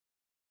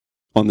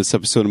On this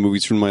episode of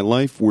Movies from My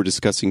Life, we're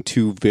discussing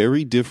two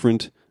very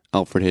different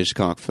Alfred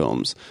Hitchcock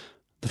films.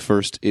 The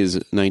first is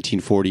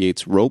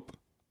 1948's Rope,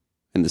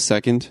 and the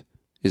second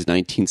is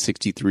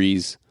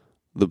 1963's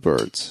The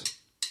Birds.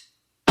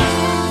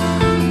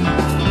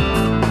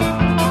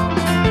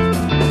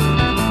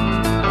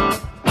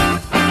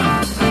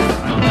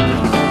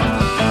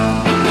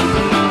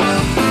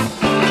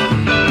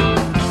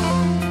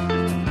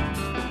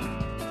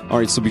 All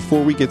right, so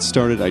before we get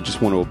started, I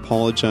just want to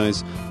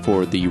apologize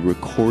for the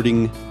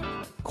recording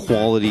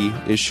quality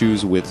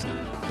issues with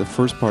the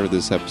first part of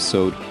this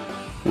episode,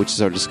 which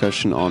is our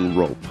discussion on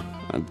Rope.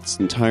 It's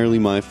entirely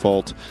my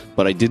fault,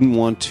 but I didn't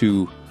want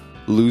to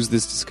lose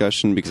this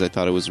discussion because I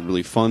thought it was a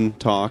really fun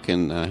talk,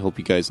 and I hope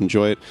you guys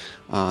enjoy it.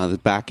 The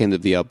back end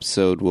of the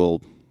episode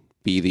will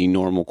be the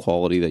normal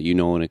quality that you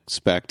know and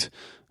expect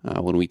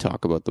when we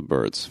talk about The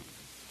Birds.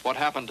 What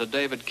happened to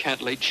David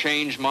Kentley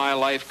changed my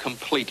life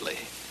completely,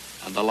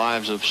 and the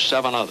lives of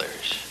 7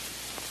 others.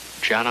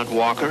 Janet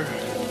Walker,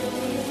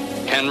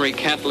 Henry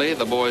Kentley,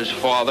 the boy's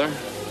father,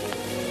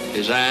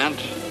 his aunt,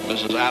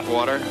 Mrs.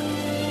 Atwater,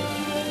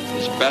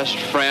 his best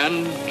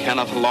friend,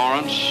 Kenneth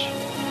Lawrence,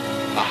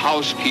 a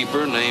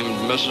housekeeper named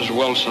Mrs.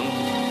 Wilson,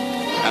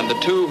 and the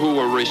 2 who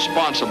were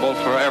responsible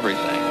for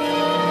everything,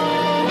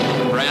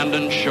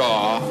 Brandon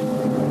Shaw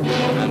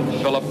and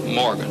Philip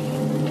Morgan.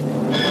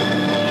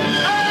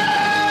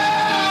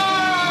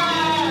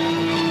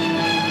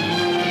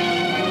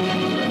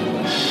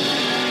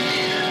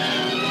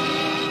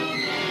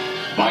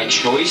 My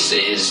choice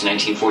is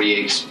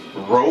 1948's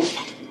Rope.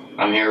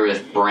 I'm here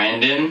with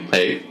Brandon.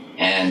 Hey.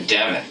 And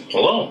Devin.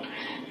 Hello.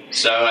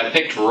 So I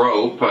picked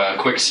Rope. A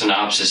quick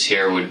synopsis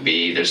here would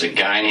be there's a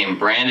guy named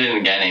Brandon and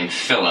a guy named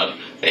Philip.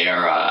 They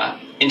are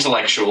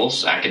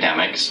intellectuals,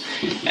 academics,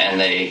 and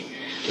they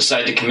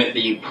decide to commit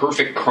the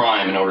perfect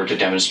crime in order to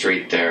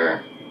demonstrate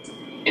their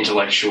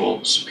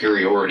intellectual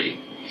superiority.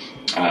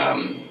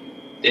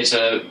 It's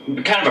a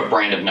kind of a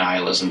brand of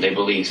nihilism. They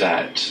believe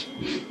that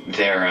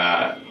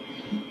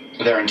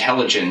their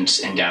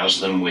intelligence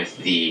endows them with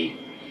the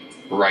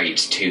right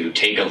to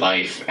take a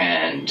life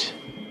and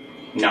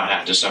not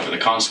have to suffer the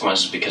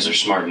consequences because they're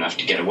smart enough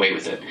to get away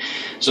with it.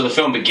 So the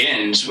film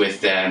begins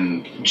with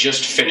them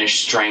just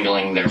finished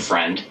strangling their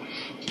friend,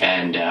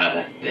 and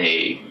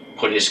they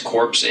put his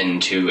corpse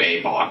into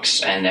a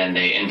box, and then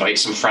they invite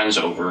some friends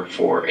over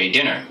for a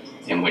dinner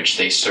in which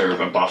they serve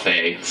a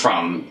buffet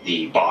from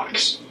the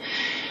box.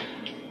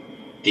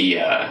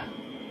 The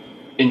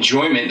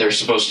enjoyment they're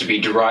supposed to be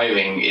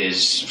deriving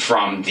is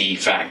from the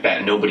fact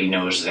that nobody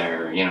knows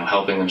they're,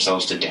 helping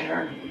themselves to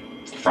dinner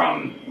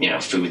from,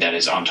 food that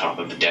is on top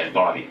of the dead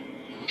body.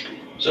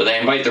 So they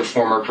invite their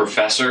former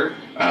professor,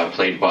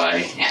 played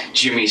by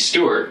Jimmy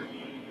Stewart,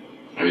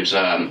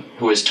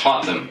 who has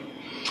taught them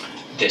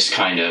this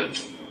kind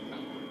of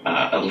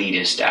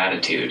elitist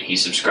attitude. He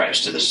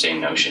subscribes to the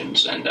same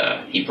notions, and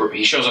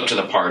he shows up to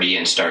the party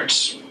and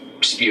starts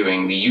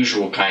spewing the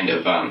usual kind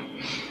of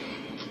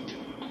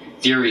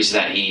theories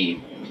that he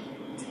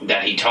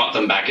taught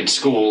them back in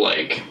school,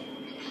 like,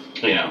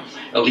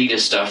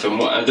 elitist stuff.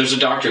 And there's a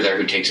doctor there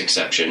who takes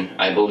exception.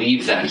 I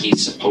believe that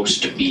he's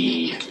supposed to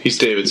be... He's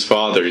David's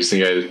father. He's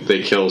the guy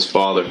they kill his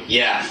father.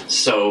 Yeah,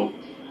 so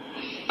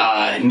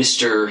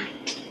Mr.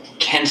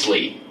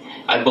 Kentley,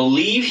 I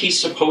believe he's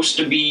supposed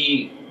to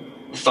be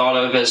thought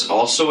of as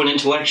also an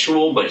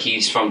intellectual, but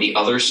he's from the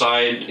other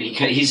side.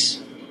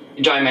 He's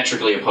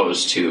diametrically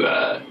opposed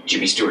to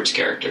Jimmy Stewart's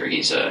character.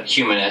 He's a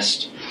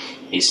humanist.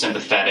 He's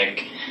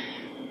sympathetic.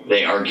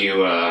 They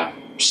argue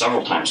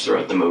several times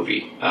throughout the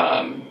movie.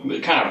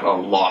 Kind of a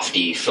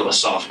lofty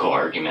philosophical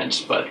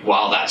argument, but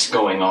while that's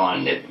going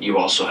on, you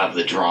also have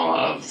the drama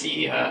of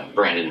the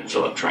Brandon and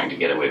Philip trying to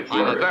get away with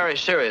murder. I'm a very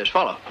serious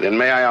fellow. Then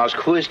may I ask,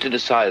 who is to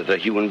decide that a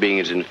human being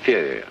is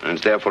inferior and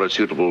is therefore a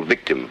suitable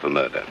victim for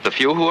murder? The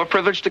few who are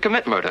privileged to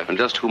commit murder. And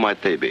just who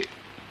might they be?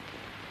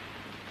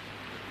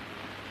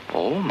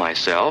 Oh,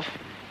 myself.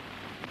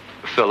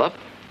 Philip.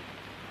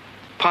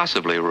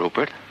 Possibly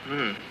Rupert.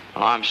 Well,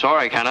 I'm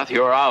sorry, Kenneth,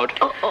 you're out.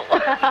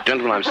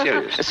 Gentlemen, I'm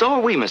serious. So are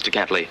we, Mr.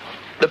 Kentley.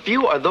 The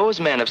few are those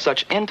men of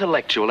such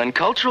intellectual and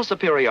cultural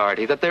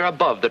superiority that they're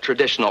above the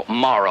traditional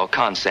moral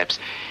concepts.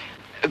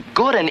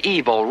 Good and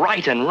evil,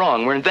 right and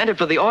wrong were invented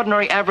for the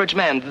ordinary average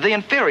man, the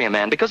inferior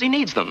man, because he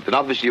needs them. Then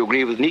obviously you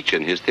agree with Nietzsche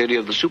and his theory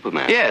of the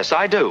Superman. Yes,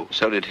 I do.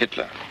 So did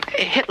Hitler.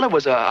 Hitler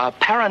was a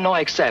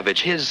paranoid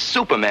savage. His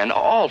Supermen,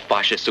 all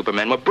fascist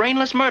Supermen, were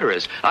brainless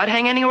murderers. I'd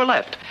hang any who were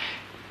left.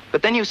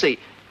 But then you see,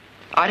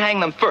 I'd hang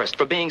them first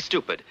for being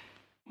stupid.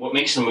 What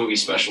makes the movie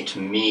special to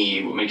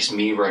me, what makes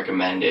me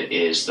recommend it,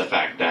 is the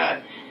fact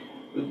that,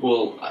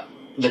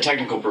 the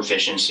technical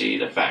proficiency,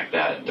 the fact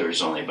that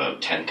there's only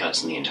about 10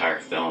 cuts in the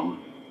entire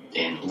film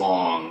in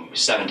long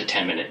 7 to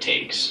 10 minute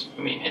takes.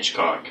 I mean,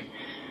 Hitchcock,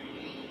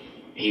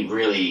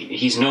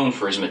 he's known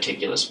for his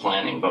meticulous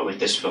planning, but with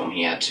this film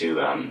he had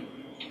to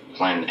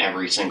plan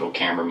every single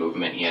camera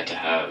movement. He had to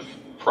have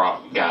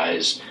prop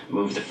guys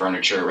move the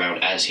furniture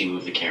around as he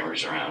moved the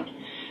cameras around.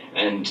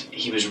 And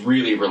he was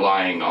really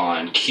relying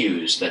on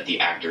cues that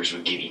the actors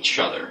would give each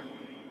other.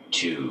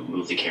 to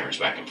move the cameras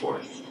back and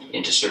forth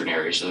into certain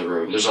areas of the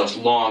room. There's a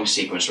long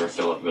sequence where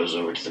Philip goes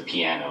over to the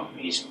piano.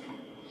 He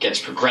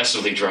gets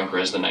progressively drunker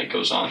as the night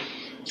goes on,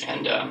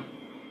 and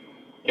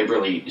it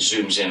really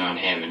zooms in on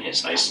him and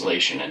his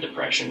isolation and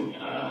depression.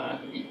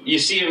 You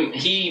see him,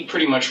 he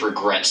pretty much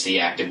regrets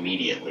the act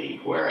immediately,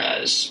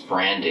 whereas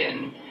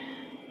Brandon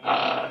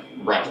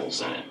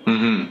revels in it.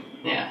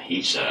 Mm-hmm. Yeah,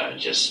 he's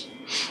just,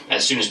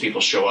 as soon as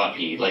people show up,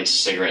 he lights a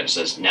cigarette and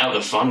says, "Now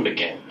the fun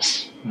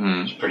begins."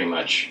 It's pretty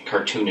much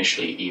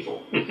cartoonishly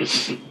evil.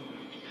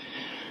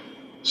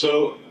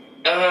 So,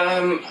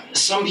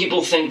 some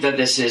people think that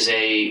this is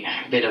a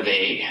bit of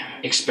a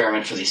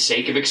experiment for the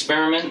sake of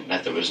experiment,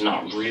 that there was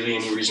not really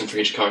any reason for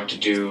Hitchcock to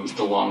do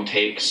the long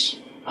takes.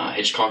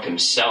 Hitchcock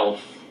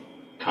himself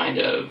kind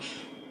of,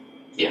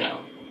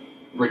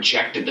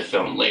 rejected the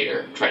film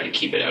later, tried to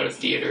keep it out of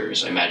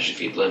theaters. I imagine if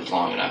he'd lived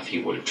long enough,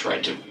 he would have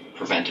tried to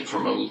prevent it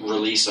from a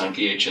release on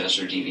VHS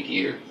or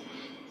DVD.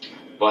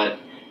 But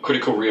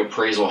critical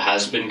reappraisal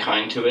has been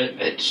kind to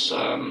it. It's,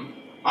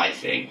 I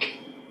think,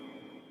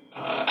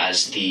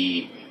 as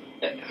the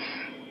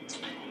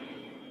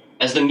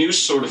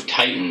news sort of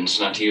tightens,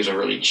 not to use a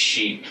really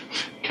cheap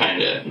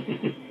kind of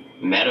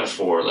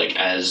metaphor, like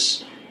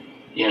as,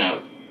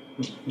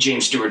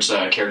 James Stewart's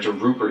character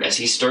Rupert, as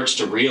he starts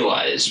to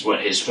realize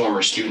what his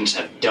former students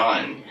have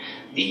done,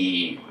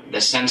 the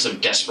sense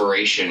of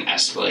desperation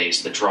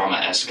escalates, the drama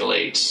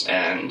escalates,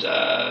 and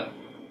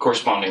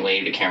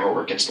correspondingly the camera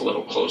work gets a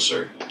little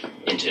closer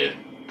into,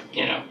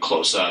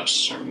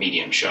 close-ups or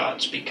medium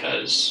shots,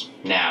 because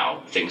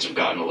now things have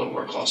gotten a little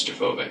more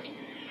claustrophobic.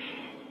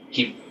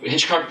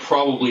 Hitchcock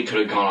probably could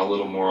have gone a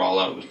little more all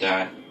out with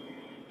that.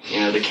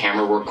 The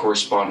camera work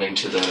corresponding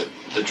to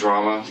the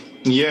drama.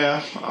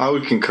 Yeah, I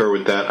would concur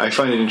with that. I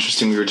find it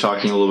interesting, we were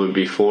talking a little bit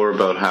before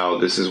about how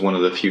this is one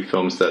of the few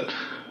films that,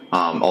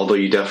 although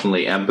you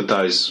definitely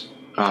empathize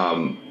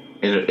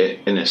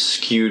in a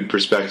skewed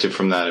perspective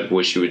from that of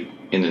wish you would,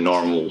 in a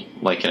normal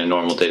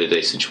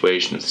day-to-day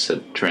situation, if this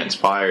had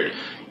transpired,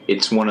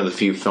 it's one of the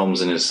few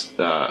films in his,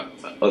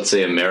 let's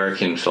say,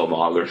 American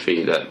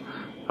filmography that,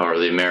 or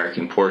the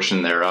American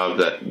portion thereof,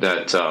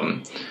 that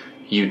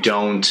you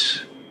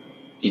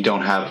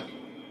don't have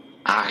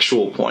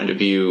actual point of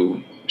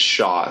view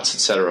shots,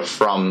 etc.,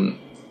 from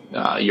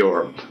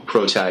your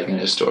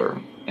protagonist or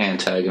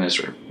antagonist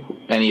or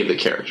any of the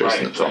characters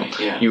in the film. Right,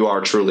 yeah. You are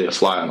truly a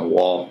fly on the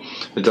wall.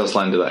 It does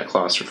lend to that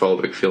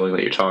claustrophobic feeling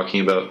that you're talking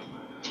about.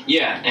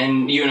 Yeah,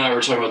 and you and I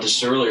were talking about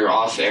this earlier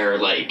off air,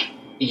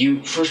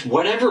 for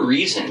whatever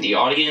reason, the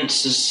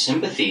audience's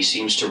sympathy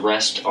seems to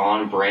rest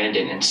on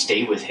Brandon and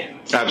stay with him.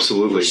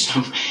 Absolutely.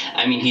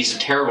 He's a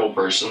terrible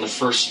person. The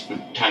first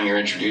time you're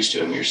introduced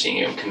to him, you're seeing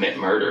him commit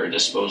murder and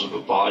dispose of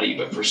a body,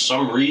 but for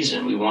some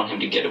reason, we want him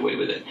to get away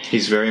with it.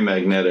 He's very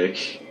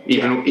magnetic.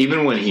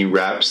 Even when he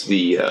wraps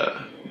the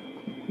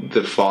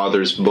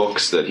father's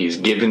books that he's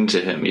gifted to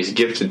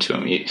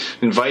him, he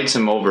invites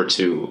him over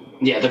to...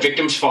 Yeah, the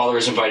victim's father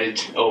is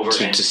invited over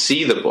to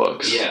see the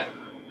books. Yeah.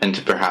 And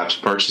to perhaps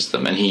purchase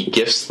them, and he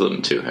gifts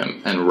them to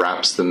him and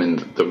wraps them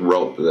in the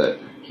rope that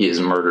he has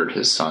murdered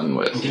his son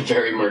with. The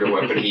very murder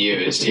weapon he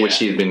used, yeah. Which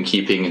he had been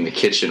keeping in the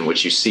kitchen,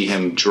 which you see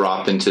him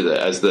drop into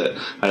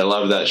I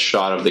love that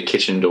shot of the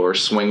kitchen door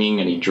swinging,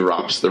 and he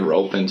drops the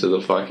rope into the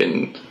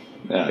fucking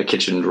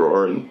kitchen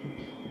drawer, and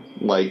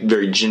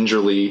very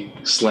gingerly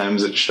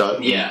slams it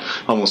shut. Yeah.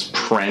 Almost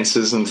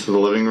prances into the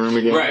living room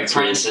again. Right,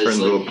 prances.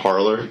 Into a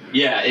parlor.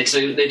 Yeah, it's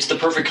the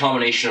perfect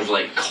combination of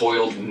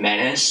coiled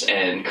menace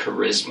and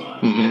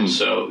charisma. Mm-hmm. And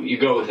so you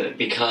go with it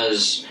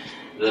because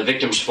the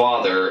victim's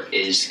father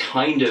is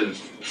kind of,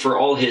 for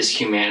all his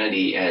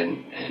humanity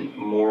and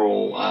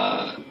moral,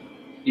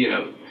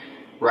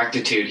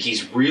 rectitude,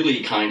 he's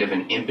really kind of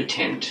an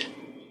impotent,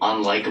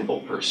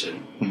 unlikable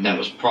person. Mm-hmm. That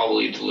was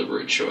probably a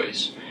deliberate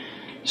choice.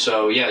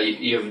 So, yeah,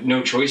 you have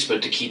no choice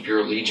but to keep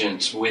your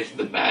allegiance with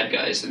the bad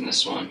guys in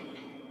this one,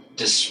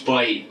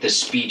 despite the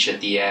speech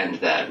at the end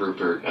that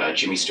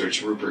Jimmy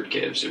Stewart's Rupert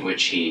gives, in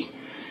which he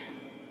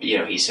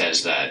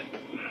says that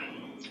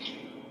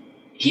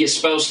he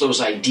espoused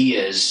those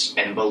ideas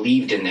and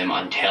believed in them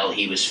until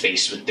he was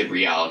faced with the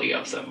reality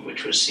of them,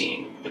 which was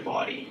seeing the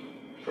body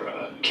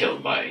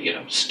killed by,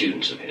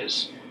 students of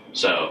his.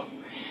 So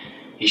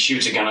he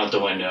shoots a gun out the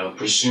window,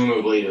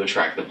 presumably to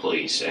attract the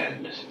police,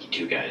 and the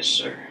two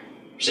guys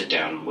sit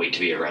down and wait to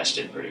be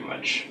arrested, pretty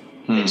much.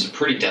 It's a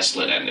pretty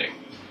desolate ending.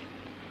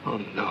 Oh,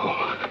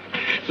 no.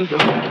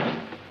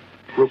 No.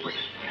 Rupert,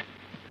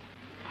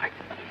 I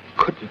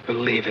couldn't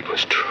believe it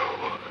was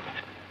true.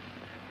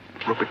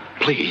 Rupert,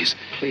 please.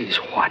 Please,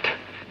 what?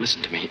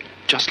 Listen to me.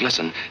 Just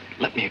listen.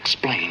 Let me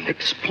explain.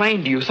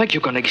 Explain? Do you think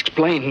you can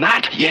explain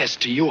that? Yes,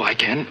 to you I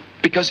can,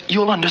 because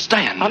you'll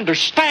understand.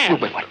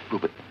 Understand?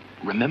 Rupert,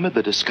 remember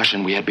the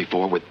discussion we had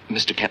before with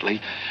Mr.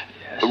 Kentley?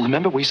 Yes.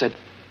 Remember we said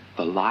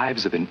the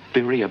lives of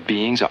inferior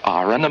beings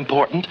are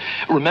unimportant?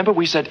 Remember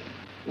we said,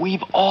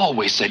 we've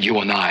always said, you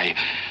and I,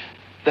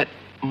 that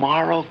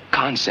moral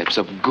concepts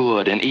of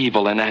good and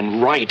evil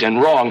and right and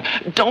wrong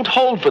don't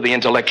hold for the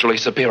intellectually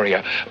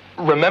superior.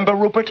 Remember,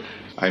 Rupert?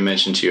 I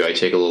mentioned to you, I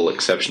take a little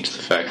exception to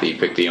the fact that you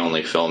picked the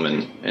only film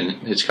in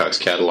Hitchcock's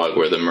catalog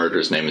where the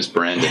murderer's name is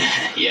Brandon.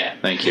 Yeah.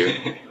 Thank you.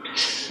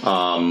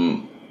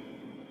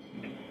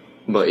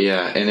 But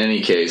yeah, in any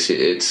case,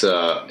 it's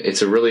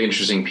a really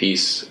interesting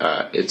piece.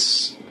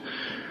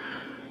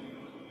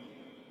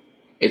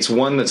 It's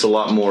one that's a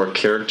lot more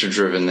character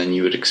driven than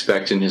you would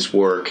expect in his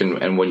work.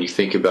 And when you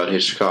think about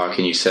Hitchcock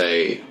and you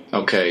say,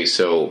 okay,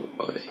 so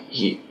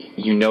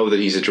you know that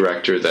he's a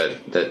director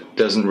that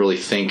doesn't really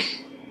think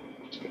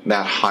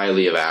that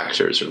highly of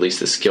actors, or at least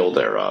the skill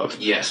thereof.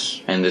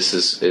 Yes. And this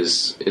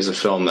is a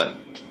film that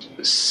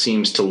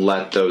seems to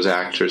let those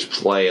actors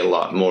play a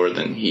lot more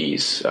than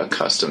he's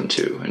accustomed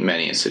to in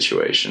many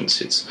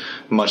situations. It's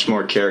much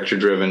more character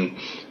driven,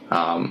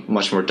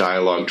 much more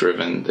dialogue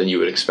driven than you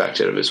would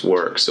expect out of his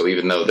work. So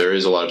even though there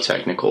is a lot of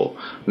technical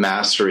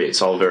mastery,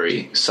 it's all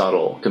very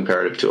subtle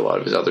comparative to a lot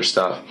of his other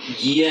stuff.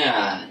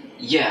 Yeah,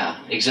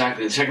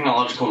 exactly. The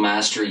technological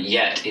mastery,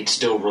 yet it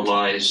still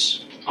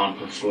relies on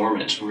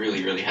performance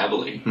really, really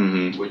heavily,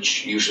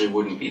 which usually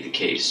wouldn't be the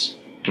case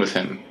with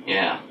him.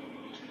 Yeah.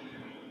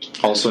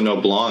 Also, no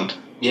blonde.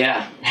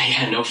 Yeah,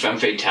 no femme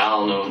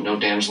fatale, no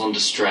damsel in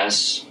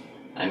distress.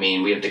 I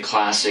mean, we have the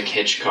classic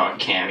Hitchcock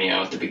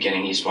cameo at the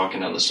beginning. He's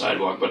walking down the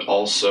sidewalk, but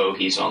also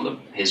his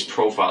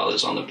profile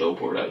is on the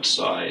billboard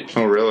outside.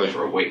 Oh, really?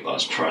 For a weight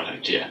loss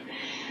product, yeah.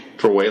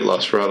 For a weight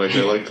loss product,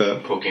 I like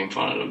that. Poking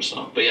fun at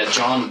himself. But yeah,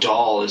 John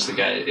Dahl is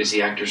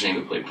the actor's name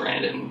who played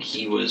Brandon.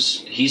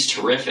 He's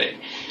terrific.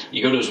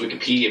 You go to his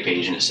Wikipedia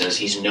page and it says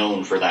he's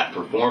known for that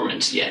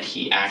performance, yet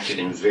he acted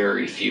in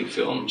very few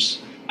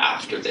films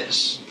after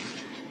this,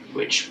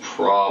 which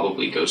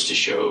probably goes to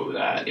show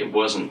that it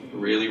wasn't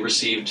really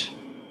received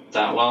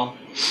that well.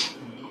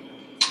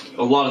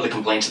 A lot of the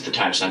complaints at the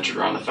time centered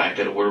around the fact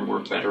that it would have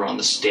worked better on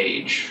the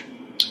stage.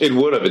 It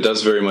would have. It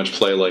does very much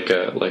play like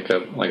a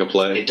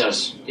play. It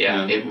does,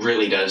 yeah, it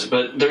really does.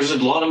 But there's a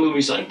lot of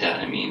movies like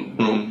that. I mean,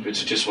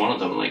 it's just one of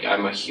them. Like,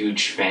 I'm a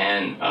huge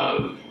fan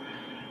of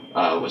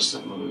what's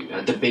the movie?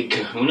 The Big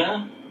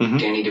Kahuna.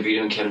 Danny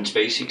DeVito and Kevin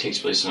Spacey. Takes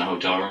place in a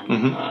hotel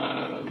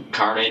room.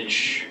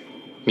 Carnage.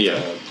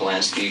 Yeah,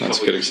 Polanski.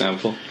 That's a good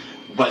example.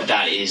 But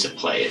that is a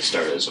play. It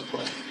started as a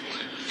play.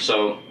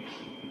 So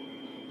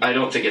I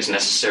don't think it's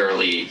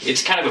necessarily...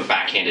 It's kind of a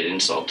backhanded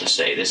insult to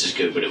say this is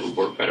good, but it would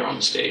work better on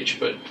the stage.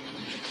 But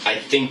I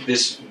think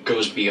this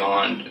goes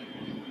beyond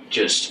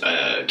just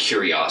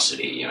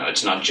curiosity. You know,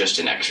 it's not just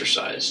an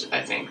exercise.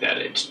 I think that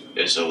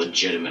it's a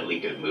legitimately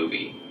good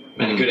movie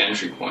and a good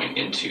entry point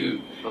into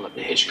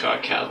the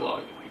Hitchcock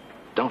catalog.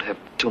 Don't have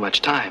too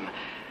much time.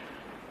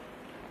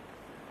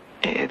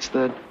 It's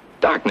the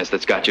darkness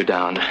that's got you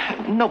down.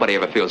 Nobody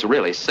ever feels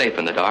really safe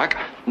in the dark.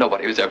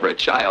 Nobody who's ever a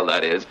child,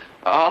 that is.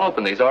 I'll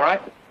open these, all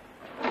right?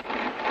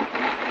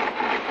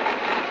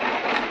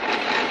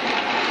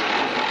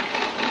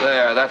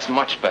 There, that's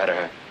much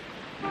better.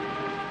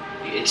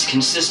 It's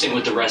consistent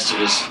with the rest of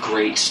his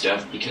great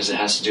stuff because it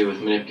has to do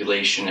with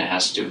manipulation, it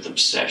has to do with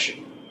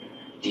obsession.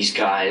 These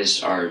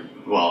guys are,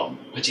 well,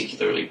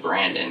 particularly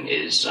Brandon,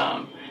 is...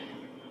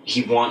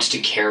 he wants to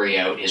carry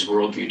out his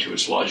worldview to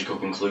its logical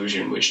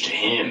conclusion, which to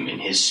him, in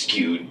his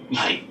skewed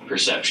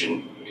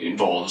perception,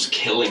 involves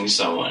killing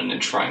someone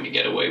and trying to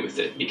get away with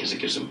it because it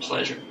gives him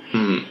pleasure.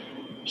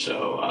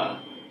 So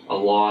a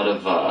lot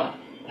of...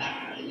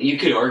 you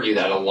could argue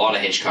that a lot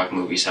of Hitchcock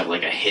movies have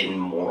like a hidden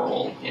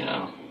moral, you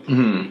know?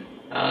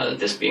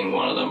 This being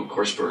one of them. Of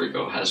course,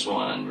 Vertigo has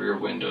one, Rear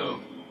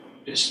Window,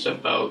 just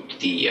about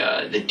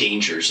the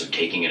dangers of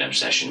taking an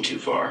obsession too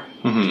far.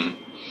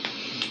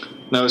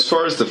 Now, as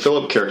far as the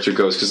Philip character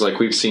goes, because like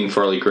we've seen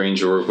Farley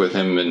Granger work with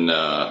him in,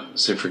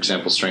 say, for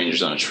example,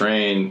 Strangers on a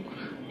Train,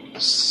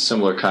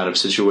 similar kind of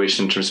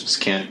situation in terms of his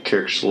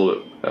character's a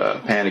little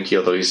bit panicky,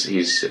 although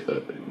he's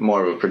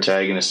more of a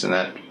protagonist in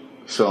that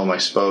film, I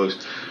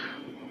suppose.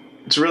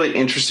 It's a really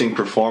interesting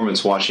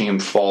performance watching him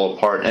fall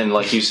apart, and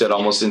like you said,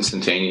 almost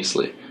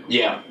instantaneously.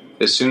 Yeah.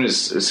 As soon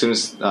as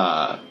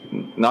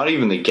not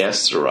even the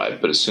guests arrive,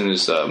 but as soon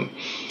as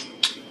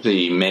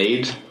the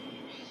maid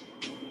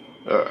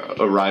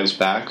arrives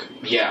back.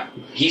 Yeah,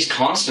 he's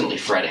constantly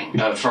fretting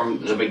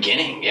from the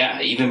beginning. Yeah,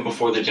 even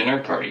before the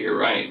dinner party, you're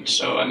right.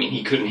 So, I mean,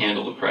 he couldn't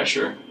handle the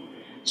pressure.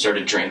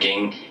 Started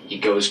drinking. He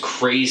goes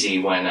crazy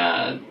when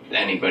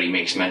anybody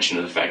makes mention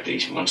of the fact that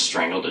he once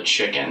strangled a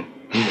chicken.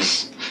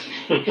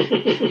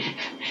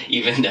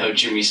 Even though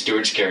Jimmy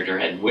Stewart's character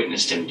had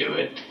witnessed him do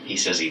it, he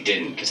says he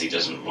didn't because he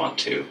doesn't want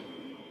to.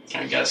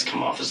 I guess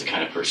come off as the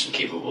kind of person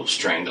capable of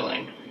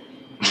strangling.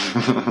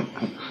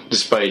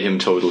 Despite him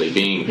totally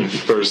being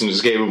the person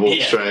who's capable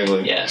of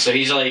strangling. Yeah, so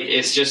he's like,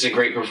 it's just a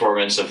great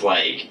performance of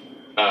like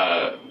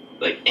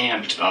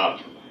amped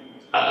up,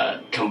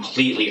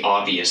 completely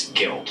obvious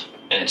guilt.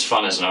 And it's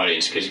fun as an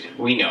audience because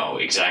we know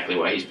exactly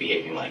why he's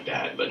behaving like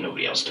that, but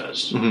nobody else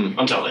does.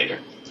 Until later.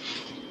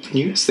 Can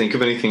you guys think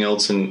of anything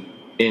else in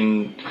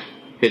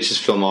Hitch's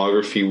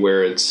filmography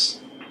where it's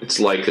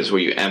like this,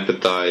 where you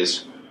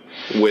empathize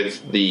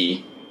with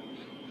the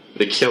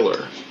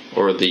killer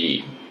or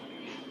the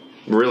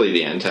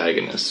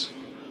antagonist?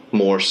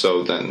 more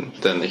so than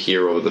the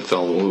hero of the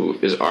film, who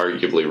is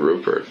arguably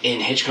Rupert. In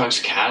Hitchcock's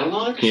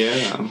catalog?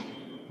 Yeah.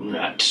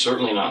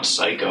 Certainly not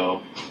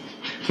Psycho.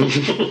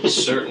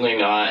 Certainly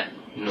not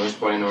North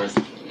by North.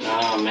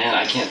 Oh man,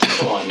 I can't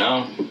think of one.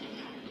 No,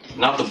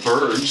 not The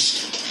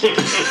Birds.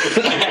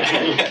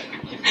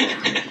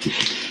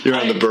 You're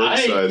on the bird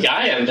side.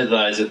 I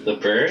empathize with The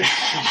Bird.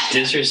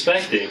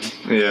 Disrespecting.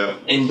 Yeah.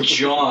 In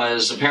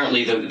Jaws,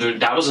 apparently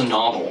that was a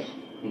novel.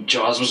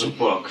 Jaws was a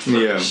book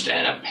first,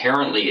 and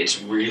apparently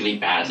it's really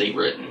badly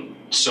written.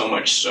 So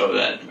much so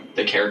that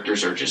the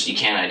characters are just, you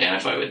can't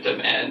identify with them,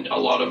 and a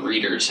lot of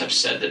readers have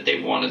said that they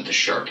wanted the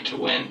shark to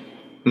win.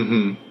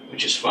 Mm-hmm.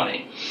 Which is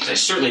funny. I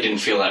certainly didn't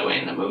feel that way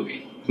in the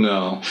movie.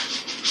 No.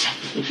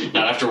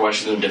 Not after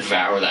watching them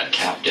devour that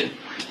captain.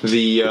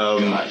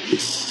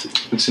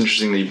 It's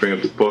interesting that you bring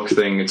up the book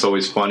thing. It's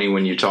always funny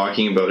when you're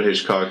talking about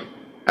Hitchcock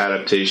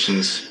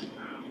adaptations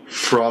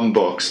from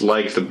books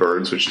like The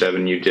Birds, which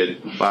Devin, you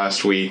did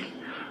last week.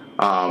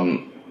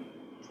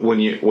 When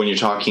you're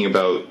talking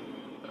about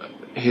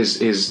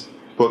his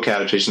book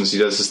adaptations, he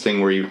does this thing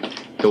where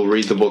he'll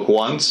read the book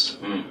once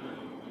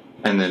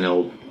and then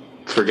he'll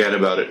forget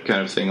about it,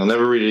 kind of thing. He'll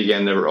never read it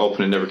again, never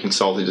open it, never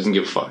consult it. He doesn't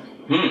give a fuck.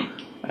 And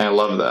I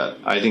love that.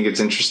 I think it's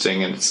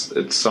interesting, and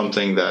it's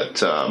something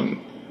that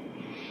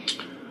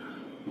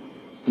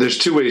there's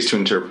two ways to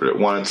interpret it.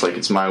 One, it's like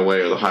it's my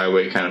way or the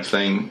highway kind of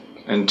thing,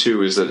 and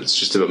two is that it's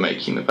just about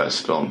making the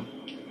best film.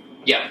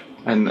 Yeah.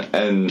 And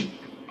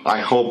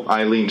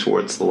I lean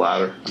towards the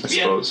latter, I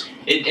suppose.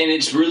 And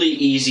it's really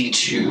easy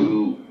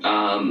to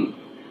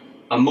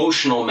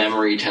emotional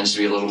memory tends to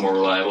be a little more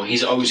reliable.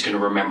 He's always going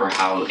to remember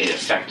how it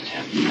affected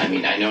him. I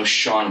mean, I know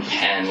Sean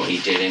Penn, when he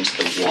did Into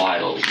the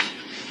Wild,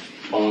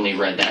 only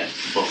read that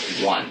book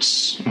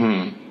once.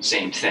 Mm-hmm.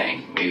 Same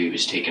thing. Maybe he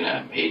was taking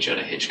a page out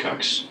of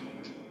Hitchcock's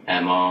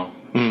MO.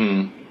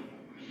 Mm-hmm.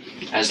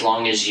 As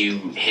long as you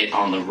hit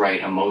on the right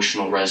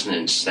emotional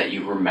resonance that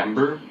you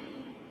remember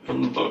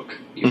from the book,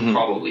 you've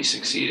probably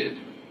succeeded.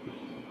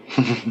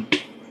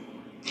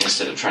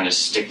 Instead of trying to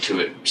stick to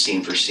it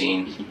scene for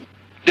scene.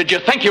 Did you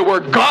think you were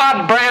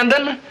God,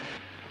 Brandon?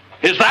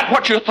 Is that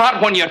what you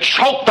thought when you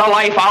choked the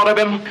life out of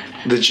him?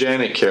 The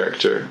Janet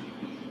character,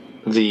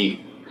 the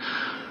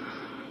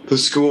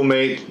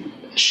schoolmate,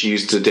 she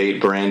used to date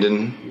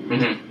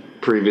Brandon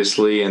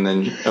previously, and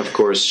then, of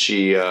course,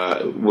 she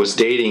was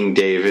dating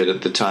David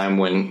at the time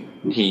when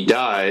he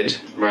died.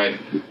 Right.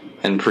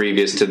 And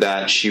previous to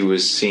that, she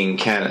was seeing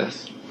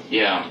Kenneth.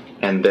 Yeah.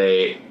 And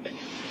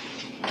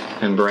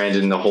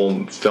Brandon, the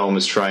whole film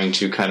is trying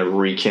to kind of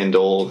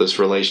rekindle this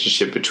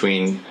relationship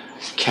between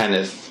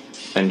Kenneth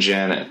and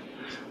Janet,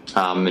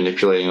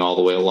 manipulating all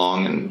the way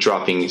along and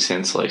dropping these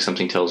hints like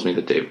something tells me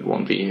that David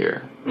won't be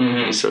here.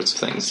 Mm-hmm. These sorts of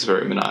things. It's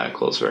very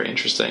maniacal. It's very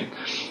interesting.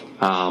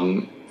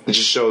 It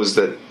just shows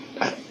that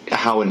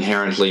how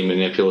inherently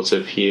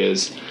manipulative he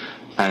is,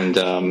 and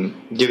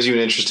gives you an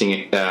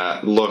interesting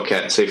look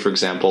at, say, for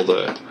example,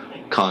 the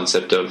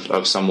concept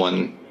of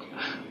someone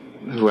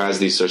who has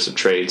these sorts of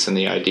traits and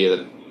the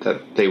idea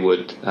that they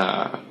would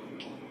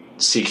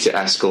seek to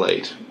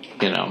escalate,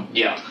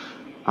 Yeah.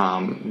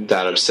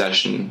 That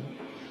obsession,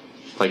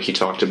 like he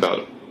talked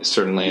about, is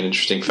certainly an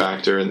interesting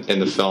factor in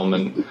the film,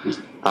 and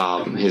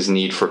his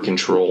need for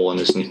control and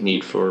his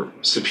need for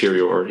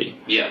superiority.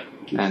 Yeah.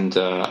 And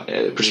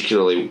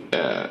particularly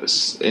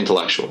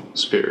intellectual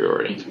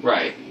superiority.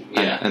 Right,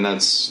 yeah. And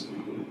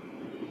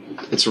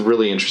it's a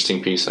really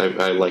interesting piece.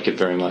 I like it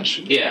very much.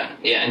 Yeah,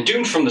 and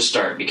doomed from the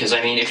start, because,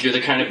 I mean, if you're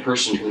the kind of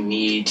person who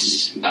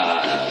needs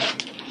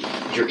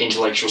your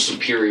intellectual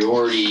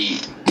superiority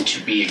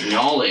to be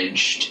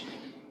acknowledged,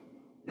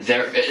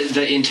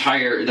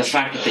 the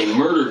fact that they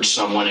murdered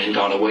someone and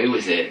got away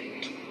with it,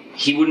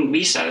 he wouldn't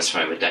be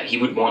satisfied with that. He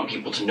would want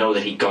people to know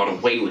that he got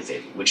away with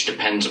it, which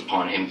depends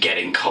upon him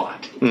getting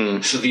caught.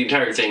 So the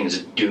entire thing is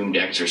a doomed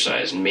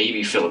exercise, and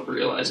maybe Philip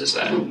realizes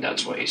that, and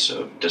that's why he's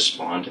so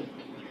despondent.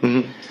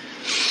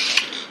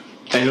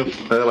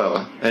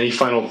 Any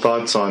final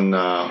thoughts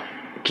on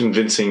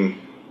convincing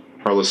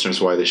our listeners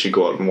why they should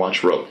go out and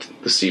watch Rope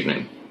this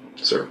evening,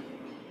 sir?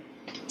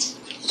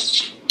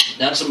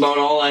 That's about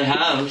all I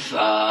have.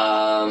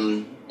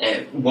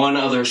 One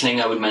other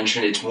thing I would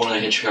mention, it's one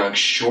of Hitchcock's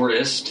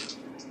shortest,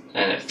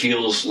 and it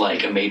feels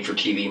like a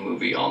made-for-TV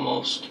movie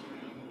almost.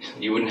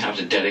 You wouldn't have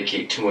to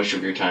dedicate too much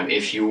of your time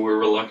if you were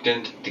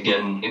reluctant to get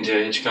into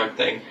a Hitchcock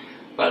thing.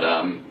 But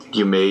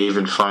you may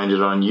even find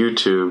it on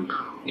YouTube.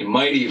 You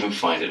might even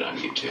find it on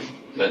YouTube.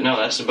 But no,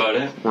 that's about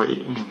it.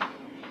 Wait.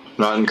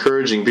 Not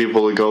encouraging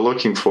people to go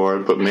looking for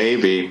it, but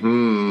maybe.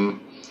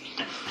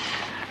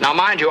 Now,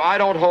 mind you, I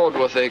don't hold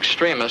with the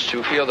extremists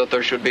who feel that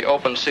there should be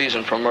open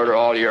season for murder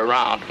all year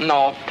round.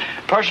 No.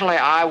 Personally,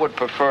 I would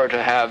prefer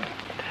to have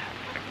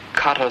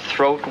Cut a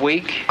Throat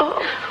Week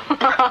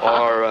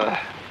or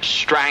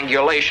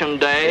Strangulation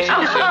Day.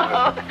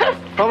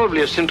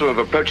 Probably a symptom of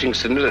approaching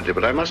senility,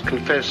 but I must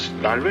confess,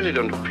 I really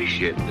don't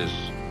appreciate this.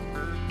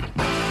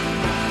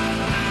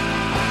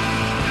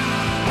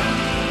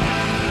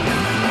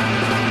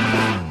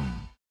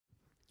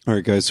 All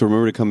right, guys, so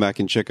remember to come back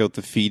and check out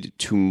the feed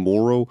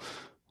tomorrow.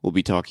 We'll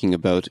be talking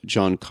about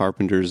John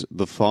Carpenter's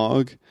The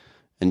Fog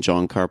and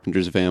John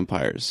Carpenter's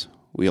Vampires.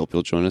 We hope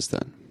you'll join us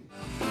then.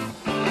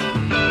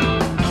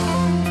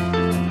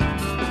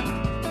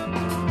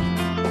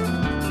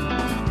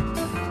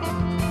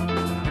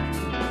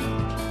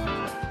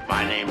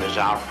 My name is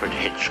Alfred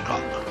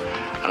Hitchcock,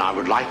 and I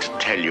would like to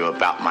tell you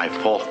about my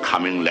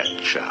forthcoming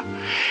lecture.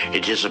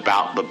 It is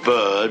about the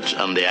birds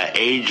and their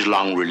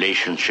age-long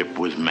relationship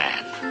with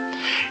man.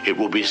 It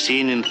will be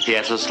seen in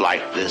theaters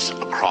like this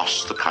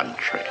across the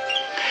country.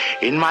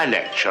 In my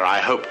lecture, I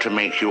hope to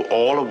make you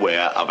all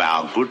aware of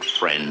our good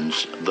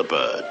friends, the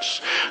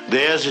birds.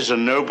 Theirs is a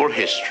noble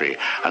history,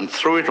 and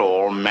through it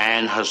all,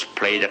 man has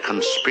played a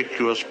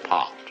conspicuous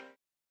part.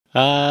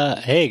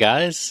 Hey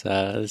guys,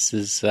 this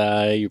is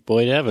your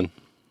boy Devin.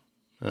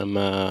 I'm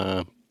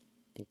going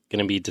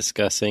to be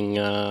discussing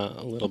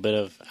a little bit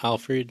of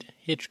Alfred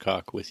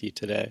Hitchcock with you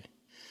today.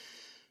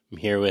 I'm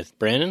here with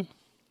Brandon.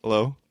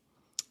 Hello.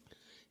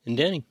 And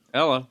Danny.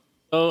 Hello.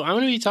 So I'm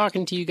going to be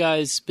talking to you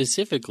guys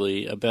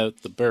specifically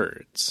about The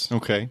Birds.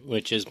 Okay.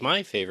 Which is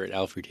my favorite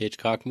Alfred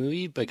Hitchcock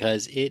movie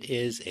because it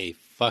is a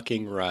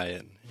fucking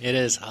riot. It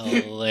is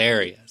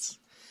hilarious.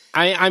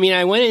 I mean,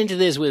 I went into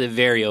this with a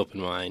very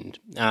open mind,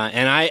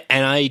 and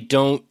I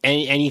don't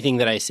anything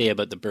that I say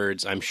about The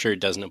Birds, I'm sure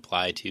doesn't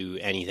apply to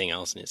anything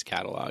else in his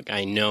catalog.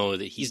 I know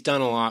that he's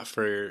done a lot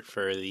for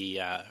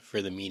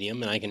the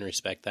medium, and I can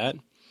respect that.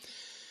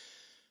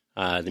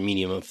 The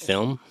medium of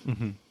film.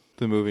 Mm-hmm.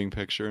 The moving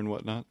picture and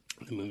whatnot.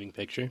 The moving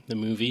picture, the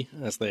movie,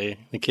 as the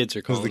kids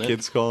are calling it. As the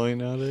kids calling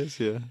it nowadays,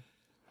 yeah.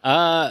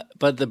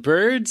 But The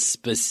Birds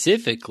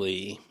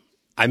specifically,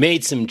 I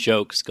made some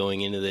jokes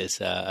going into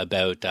this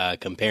about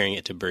comparing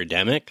it to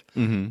Birdemic.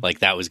 Mm-hmm. Like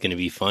that was going to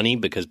be funny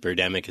because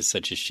Birdemic is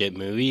such a shit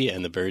movie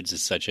and The Birds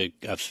is such a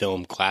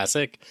film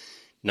classic.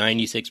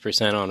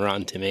 96% on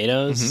Rotten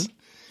Tomatoes. Mm-hmm.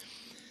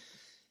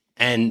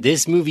 And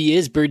this movie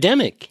is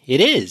Birdemic.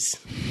 It is.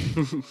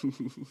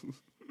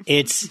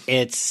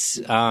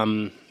 It's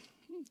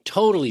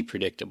totally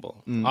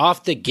predictable.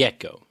 Off the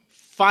get-go.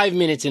 5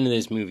 minutes into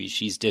this movie,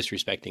 she's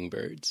disrespecting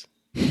birds.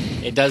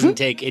 It doesn't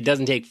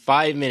take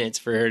 5 minutes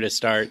for her to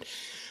start.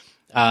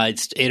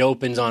 It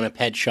opens on a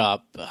pet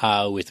shop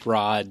with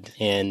Rod,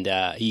 and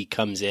he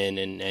comes in,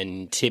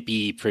 and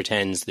Tippy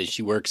pretends that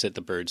she works at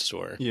the bird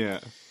store.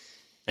 Yeah.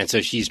 And so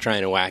she's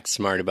trying to wax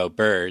smart about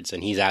birds,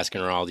 and he's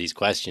asking her all these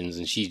questions,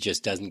 and she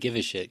just doesn't give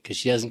a shit because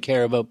she doesn't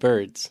care about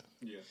birds.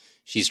 Yeah.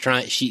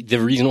 The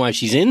reason why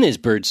she's in this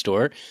bird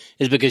store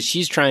is because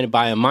she's trying to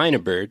buy a minor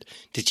bird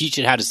to teach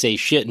it how to say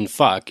shit and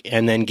fuck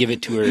and then give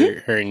it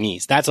to her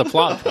niece. That's a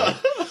plot point.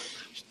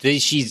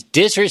 She's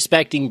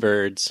disrespecting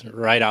birds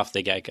right off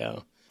the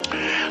get-go.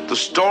 The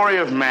story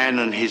of man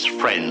and his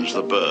friends,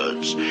 the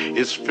birds,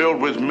 is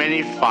filled with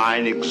many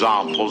fine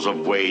examples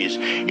of ways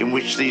in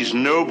which these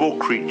noble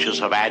creatures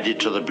have added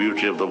to the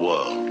beauty of the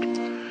world.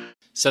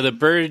 So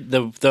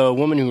the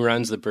woman who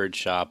runs the bird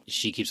shop,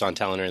 she keeps on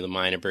telling her the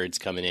minor bird's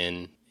coming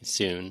in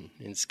soon.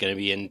 It's going to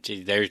be in.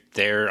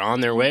 They're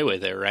on their way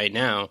with it right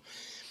now.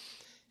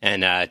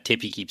 And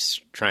Tippy keeps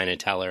trying to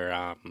tell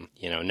her,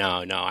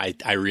 no,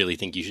 I really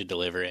think you should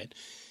deliver it.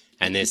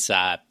 And this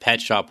pet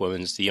shop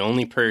woman's the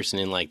only person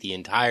in like the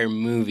entire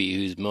movie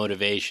whose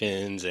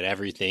motivations and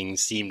everything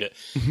seem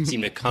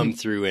to come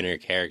through in her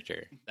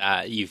character.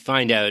 You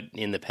find out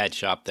in the pet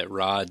shop that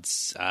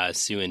Rod's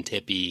suing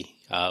Tippy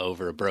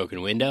over a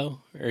broken window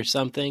or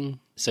something.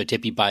 So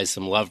Tippy buys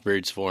some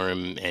lovebirds for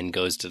him and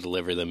goes to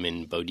deliver them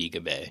in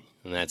Bodega Bay.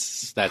 And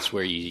that's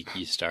where you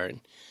start.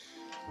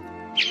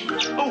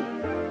 Oh!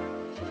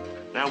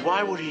 Now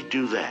why would he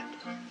do that?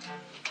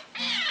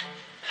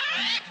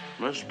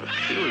 Most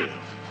peculiar.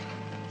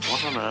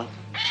 What on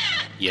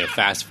earth?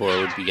 Fast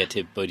forward, we get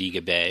to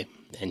Bodega Bay,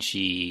 and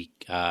she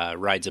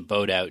rides a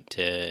boat out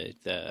to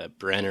the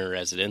Brenner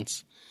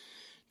residence,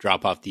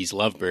 drop off these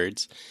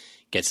lovebirds,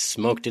 gets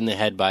smoked in the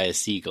head by a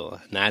seagull.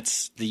 And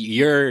that's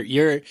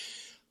you're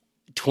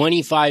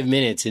 25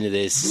 minutes into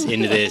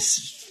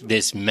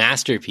this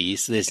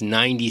masterpiece, this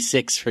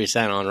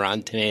 96% on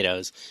Rotten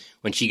Tomatoes,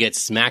 when she gets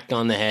smacked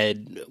on the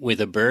head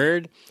with a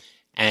bird.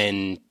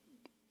 And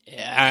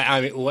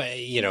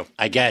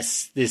I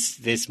guess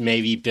this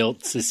maybe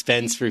built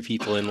suspense for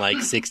people in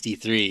like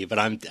 63, but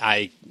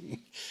I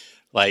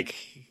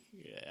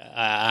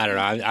don't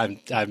know.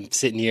 I'm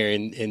sitting here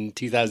in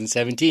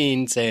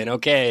 2017 saying,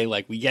 okay,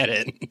 like we get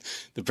it.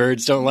 The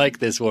birds don't like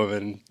this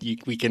woman.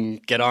 We can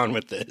get on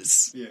with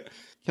this. Yeah.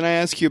 Can I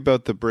ask you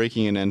about the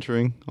breaking and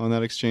entering on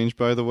that exchange,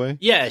 by the way?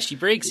 Yeah, she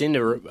breaks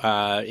into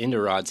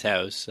Rod's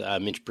house,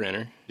 Mitch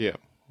Brenner. Yeah.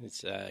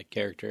 It's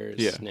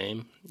character's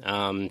name,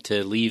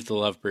 to leave the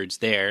lovebirds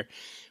there,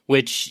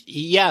 which,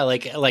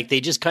 like they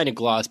just kind of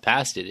gloss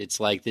past it. It's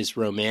like this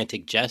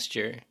romantic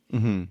gesture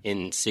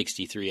in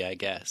 63, I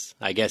guess.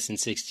 I guess in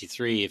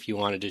 63, if you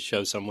wanted to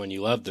show someone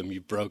you loved them,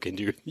 you broke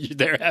into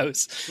their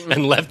house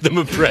and left them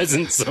a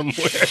present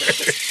somewhere.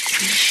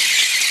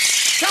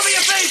 Show me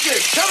your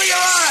faces! Show me your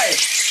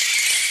eyes!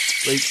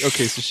 Like,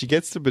 okay, so she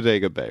gets to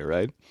Bodega Bay,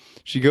 right?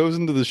 She goes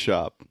into the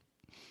shop,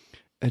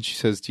 and she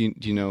says, do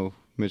you know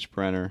Mitch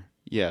Brenner?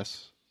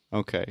 Yes.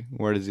 Okay,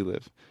 where does he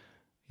live?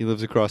 He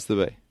lives across the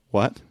bay.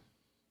 What?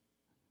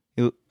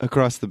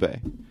 Across the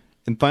bay.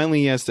 And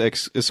finally he has to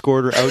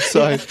escort her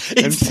outside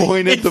and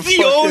point at the fucking It's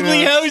the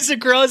only house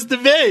across the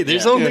bay.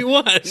 There's only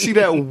one. See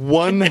that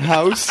one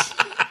house?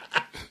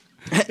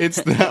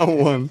 It's that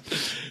one.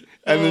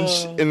 And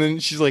then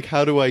she's like,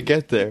 how do I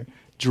get there?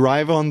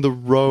 Drive on the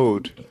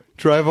road.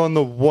 Drive on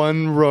the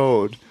one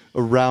road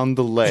around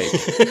the lake.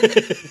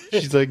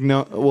 She's like,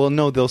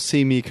 no, they'll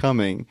see me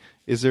coming.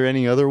 Is there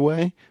any other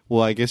way?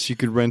 Well, I guess you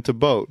could rent a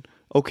boat.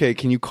 Okay,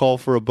 can you call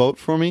for a boat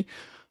for me?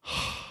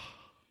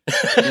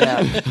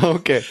 Yeah.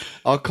 Okay,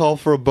 I'll call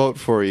for a boat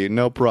for you.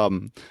 No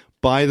problem.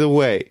 By the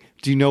way,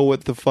 do you know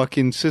what the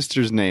fucking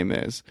sister's name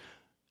is?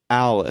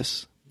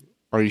 Alice.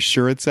 Are you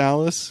sure it's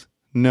Alice?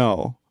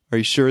 No. Are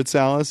you sure it's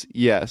Alice?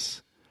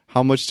 Yes.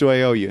 How much do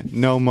I owe you?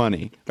 No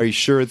money. Are you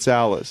sure it's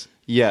Alice?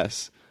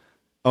 Yes.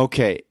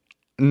 Okay.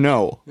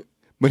 No.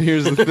 But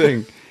here's the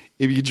thing.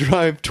 If you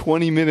drive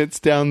 20 minutes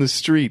down the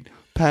street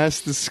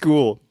past the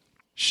school,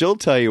 she'll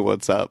tell you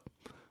what's up.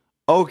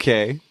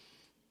 Okay.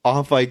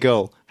 Off I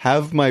go.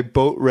 Have my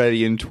boat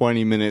ready in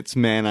 20 minutes,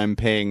 man I'm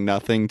paying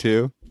nothing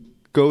to.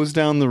 Goes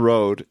down the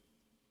road,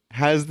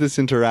 has this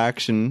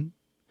interaction,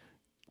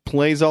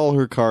 plays all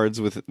her cards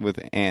with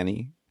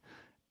Annie,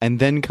 and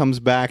then comes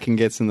back and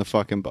gets in the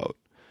fucking boat.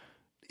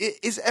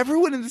 Is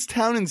everyone in this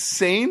town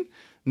insane?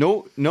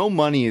 No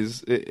money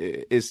is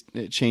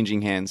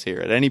changing hands here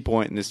at any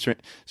point in this so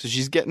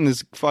she's getting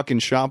this fucking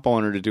shop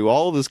owner to do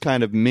all this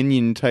kind of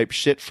minion type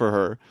shit for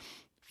her,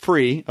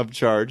 free of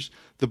charge.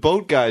 The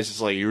boat guy's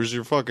just like, here's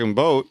your fucking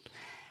boat.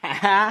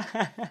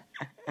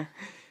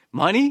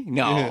 Money?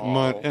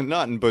 No. And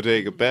not in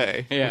Bodega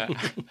Bay. Yeah.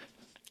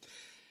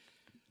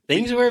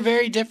 Things were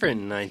very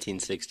different in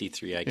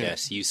 1963, I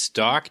guess. You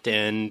stalked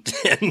and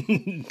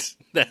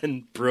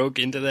then broke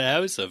into the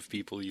house of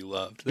people you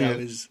loved. That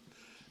was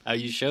how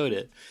you showed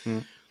it.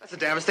 That's the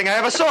damnedest thing I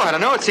ever saw. I don't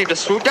know. It seemed to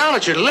swoop down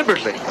at you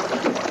deliberately.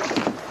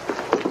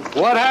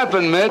 What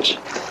happened, Mitch?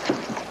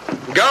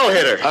 Go,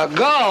 hitter. A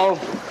go?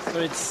 So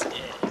it's,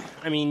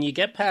 I mean, you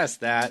get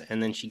past that,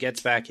 and then she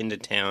gets back into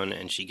town,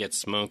 and she gets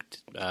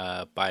smoked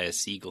by a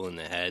seagull in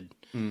the head,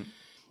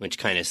 which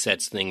kind of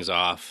sets things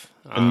off.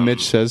 And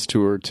Mitch says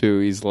to her, too,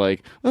 he's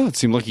like, oh, it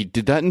seemed like he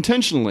did that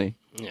intentionally.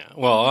 Yeah,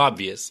 well,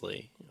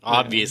 obviously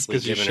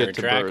given her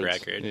track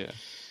record. Yeah.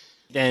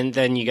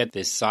 Then you get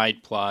this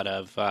side plot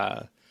of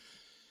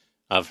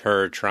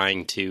her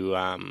trying to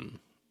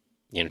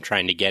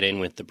trying to get in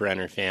with the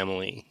Brenner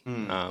family.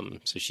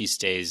 So she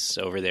stays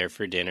over there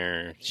for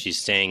dinner. She's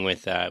staying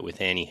with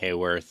Annie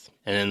Hayworth,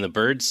 and then the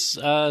birds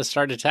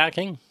start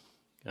attacking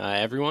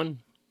everyone.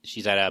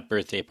 She's at a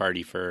birthday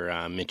party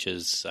for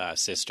Mitch's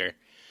sister,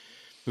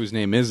 whose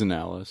name isn't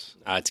Alice.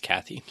 It's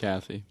Kathy.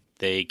 Kathy.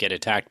 They get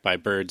attacked by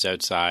birds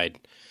outside.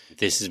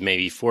 This is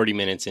maybe 40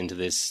 minutes into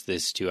this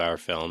 2-hour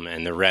film,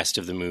 and the rest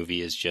of the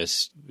movie is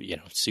just,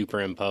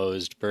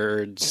 superimposed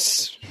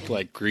birds,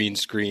 like green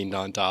screened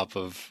on top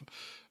of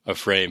a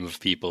frame of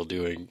people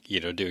doing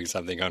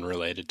something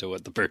unrelated to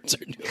what the birds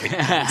are doing.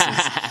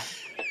 What's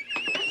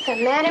the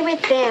matter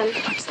with them?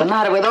 What's the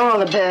matter with all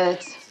the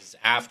birds? This is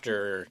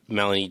after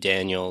Melanie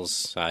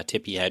Daniels,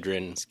 Tippi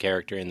Hedren's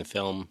character in the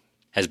film,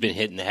 has been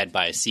hit in the head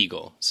by a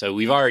seagull. So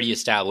we've already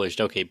established,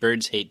 okay,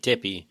 birds hate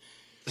Tippi.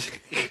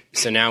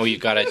 So now we've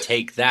got to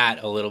take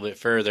that a little bit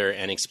further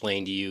and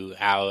explain to you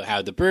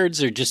how the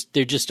birds are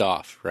they're just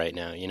off right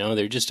now.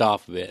 They're just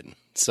off a bit.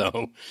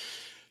 So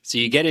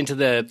you get into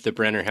the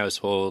Brenner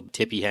household.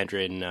 Tippi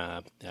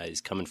Hedren is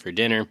coming for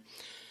dinner,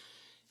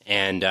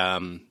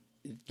 and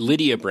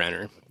Lydia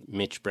Brenner,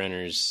 Mitch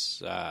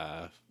Brenner's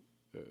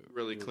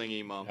really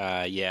clingy mom.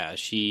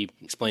 She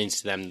explains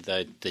to them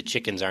that the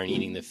chickens aren't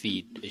eating the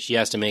feed. She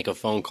has to make a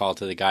phone call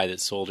to the guy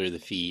that sold her the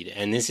feed,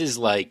 and this is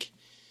like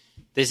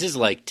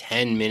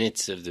 10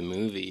 minutes of the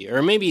movie,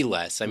 or maybe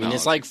less. I mean,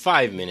 it's like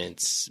 5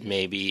 minutes,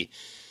 maybe.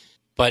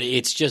 But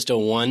it's just a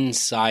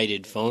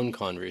one-sided phone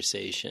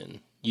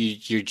conversation.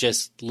 You're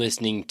just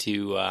listening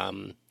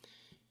to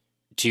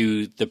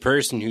the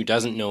person who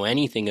doesn't know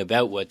anything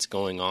about what's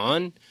going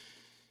on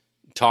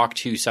talk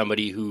to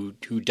somebody who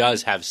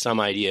does have some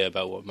idea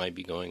about what might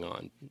be going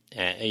on.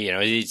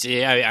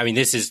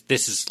 This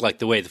is like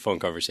the way the phone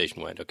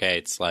conversation went. Okay,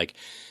 it's like,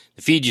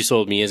 the feed you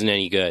sold me isn't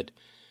any good.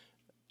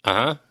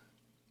 Well,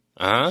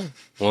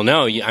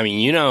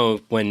 no.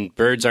 When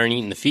birds aren't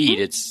eating the feed,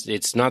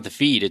 it's not the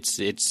feed.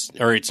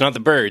 It's not the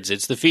birds.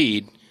 It's the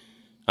feed.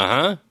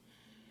 Well,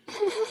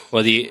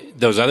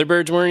 those other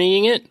birds weren't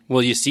eating it.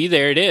 Well, you see,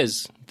 there it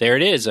is. There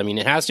it is. I mean,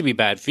 it has to be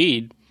bad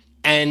feed,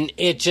 and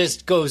it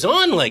just goes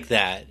on like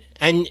that.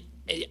 And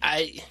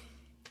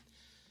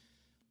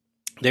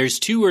there's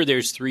 2 or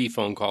there's 3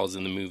 phone calls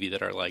in the movie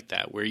that are like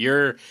that, where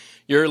you're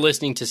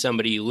listening to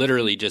somebody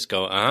literally just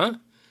go,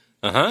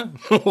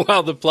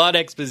 while the plot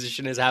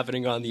exposition is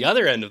happening on the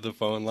other end of the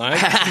phone line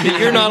that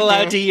you're not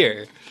allowed to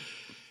hear.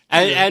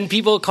 And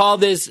people call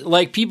this,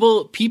 like,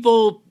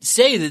 people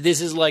say that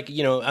this is like,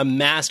 you know, a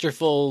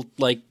masterful,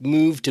 like,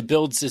 move to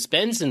build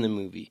suspense in the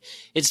movie.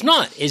 It's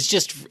not. It's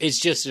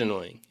just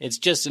annoying. It's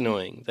just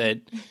annoying that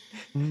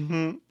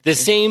the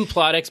same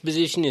plot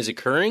exposition is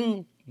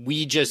occurring.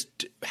 We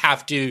just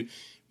have to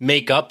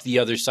make up the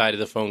other side of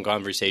the phone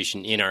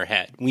conversation in our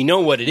head. We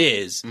know what it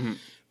is,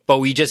 but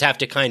we just have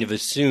to kind of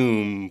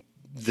assume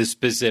the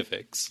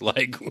specifics.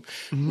 Like,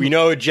 we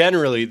know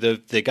generally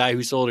the guy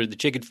who sold her the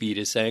chicken feed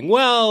is saying,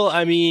 well,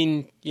 I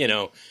mean, you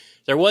know,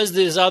 there was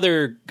this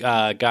other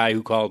guy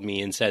who called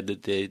me and said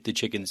that the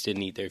chickens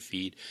didn't eat their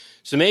feed.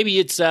 So maybe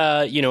it's,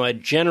 you know, a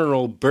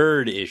general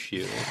bird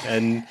issue.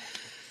 And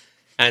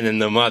then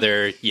the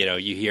mother, you know,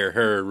 you hear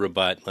her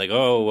rebut, like,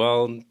 oh,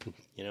 well,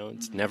 you know,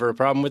 it's never a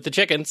problem with the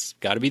chickens.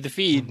 Got to be the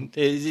feed.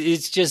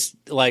 It's just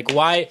like,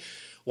 why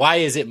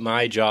is it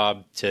my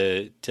job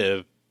to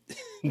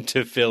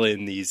fill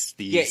in these?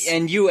 Yeah,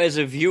 and you as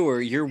a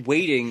viewer, you're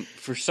waiting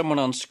for someone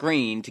on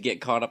screen to get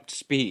caught up to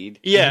speed.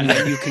 Yeah. And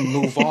then you can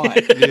move on.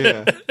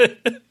 Yeah.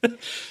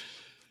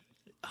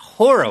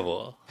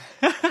 Horrible.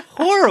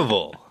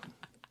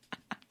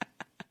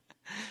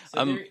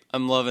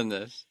 I'm loving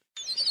this.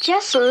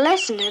 Just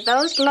listen to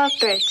those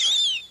lovebirds.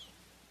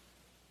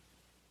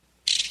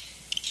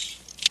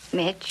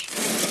 Mitch.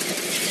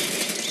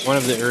 One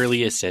of the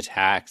earliest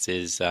attacks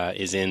is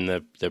in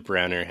the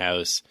Browner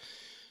house,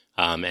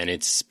 and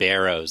it's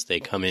sparrows. They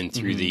come in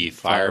through the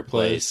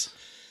fireplace,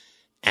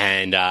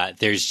 and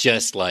there's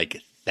just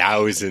like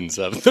thousands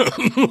of them,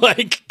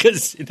 like,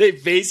 because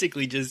they've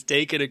basically just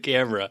taken a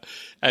camera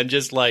and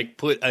just like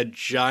put a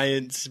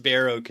giant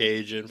sparrow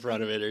cage in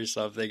front of it or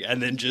something,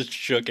 and then just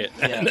shook it,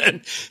 and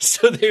then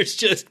so there's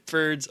just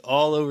birds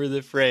all over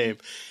the frame.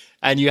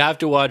 And you have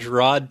to watch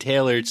Rod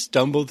Taylor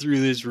stumble through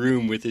this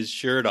room with his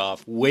shirt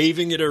off,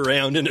 waving it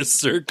around in a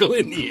circle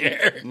in the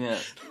air. Yeah.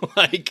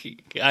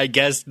 Like, I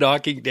guess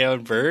knocking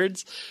down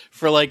birds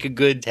for like a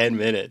good 10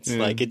 minutes.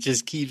 Yeah. Like, it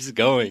just keeps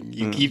going.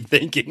 You keep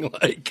thinking,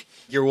 like,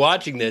 you're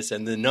watching this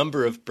and the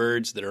number of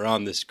birds that are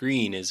on the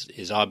screen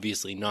is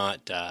obviously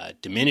not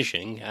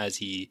diminishing as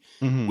he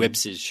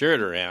whips his shirt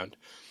around.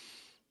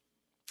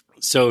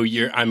 So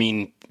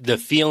the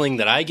feeling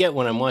that I get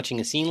when I'm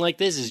watching a scene like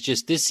this is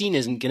just, this scene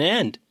isn't going to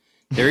end.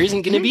 There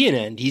isn't going to be an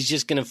end. He's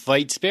just going to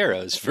fight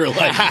sparrows for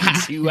like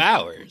 2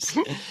 hours.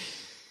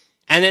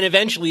 And then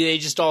eventually they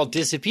just all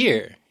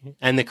disappear.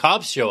 And the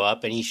cops show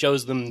up and he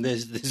shows them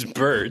this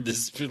bird.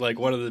 This is like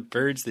one of the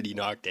birds that he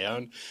knocked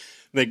down.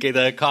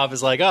 The cop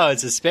is like, oh,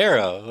 it's a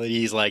sparrow. And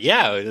he's like,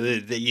 yeah,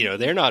 you know,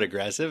 they're not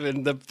aggressive.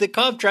 And the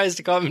cop tries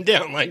to calm him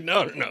down. Like,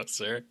 no,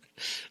 sir.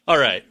 All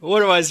right,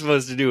 what am I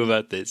supposed to do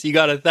about this? You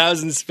got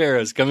 1,000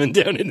 sparrows coming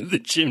down into the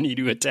chimney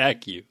to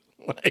attack you.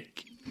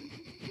 Like,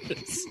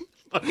 this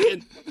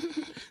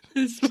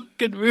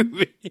fucking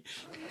movie.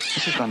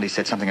 Mrs. Grundy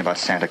said something about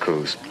Santa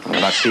Cruz,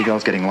 about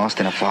seagulls getting lost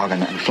in a fog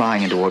and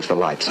flying in towards the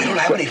lights. We don't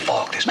have any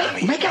fog this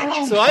time. Make our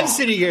own So fog. I'm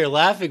sitting here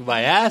laughing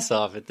my ass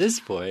off at this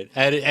point,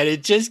 and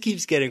it just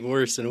keeps getting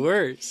worse and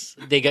worse.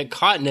 They got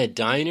caught in a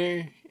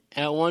diner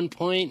at one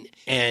point,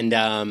 and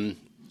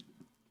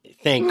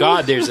thank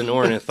God there's an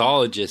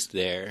ornithologist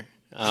there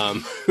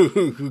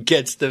who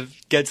gets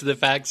the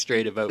facts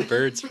straight about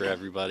birds for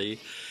everybody.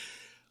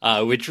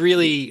 Which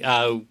really,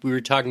 we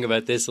were talking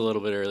about this a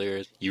little bit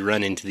earlier. You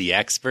run into the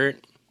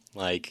expert.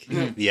 Like,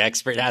 the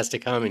expert has to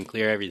come and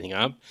clear everything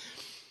up.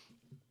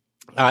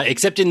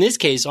 Except in this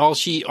case, all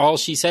she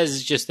says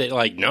is just that,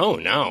 like,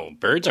 no,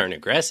 birds aren't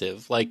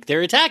aggressive. Like,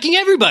 they're attacking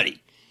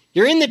everybody.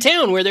 You're in the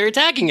town where they're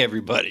attacking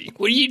everybody.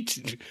 What are you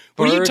talking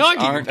Birds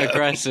aren't about?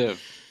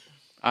 aggressive.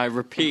 I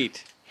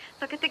repeat.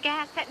 Look at the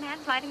gas. That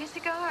man's lighting a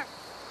cigar.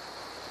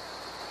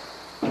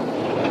 Hey,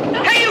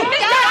 you!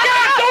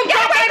 Stop! Don't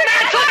drop that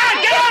match! Look out!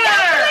 Get on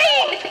there!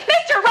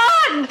 Mr.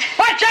 Ron!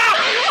 Watch out!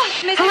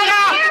 Look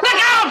out! Look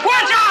out!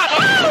 Watch out!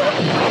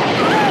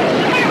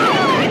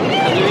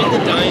 And they're in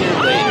the diner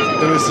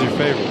later. It was your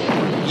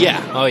favorite.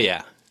 Yeah. Oh,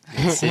 yeah.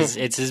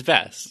 It's his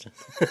best.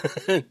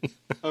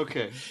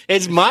 Okay.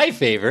 It's my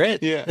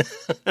favorite. Yeah.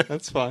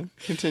 That's fine.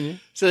 Continue.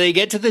 So they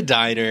get to the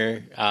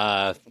diner.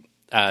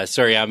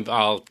 Sorry,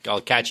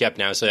 I'll catch you up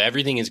now. So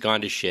everything has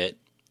gone to shit.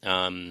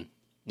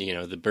 You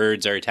know, the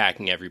birds are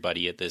attacking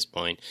everybody at this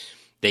point.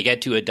 They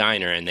get to a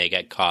diner and they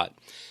get caught.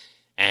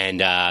 And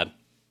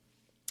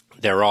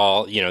they're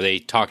all, you know, they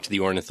talk to the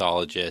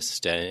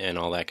ornithologist and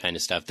all that kind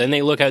of stuff. Then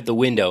they look out the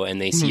window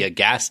and they see a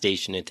gas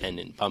station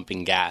attendant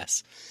pumping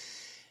gas.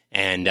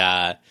 And,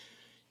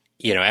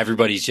 you know,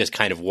 everybody's just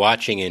kind of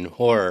watching in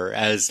horror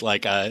as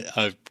like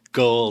a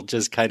gull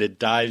just kind of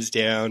dives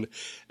down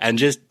and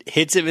just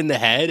hits him in the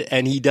head,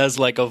 and he does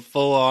like a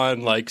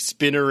full-on like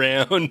spin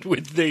around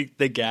with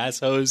the gas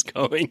hose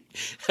going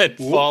and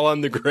fall on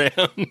the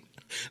ground.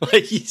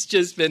 Like he's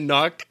just been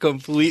knocked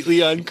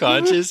completely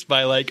unconscious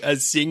by like a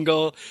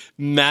single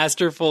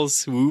masterful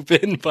swoop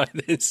in by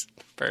this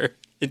bird.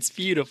 It's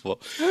beautiful.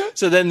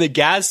 So then the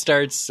gas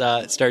starts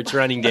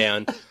running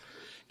down.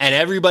 And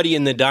everybody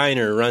in the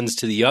diner runs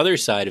to the other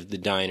side of the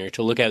diner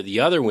to look out the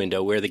other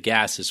window where the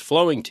gas is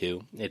flowing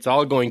to. It's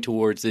all going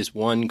towards this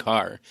one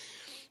car.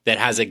 that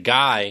has a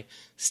guy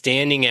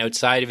standing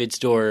outside of its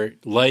door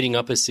lighting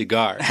up a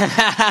cigar.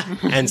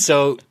 And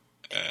so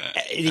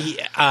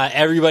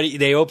everybody,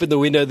 they open the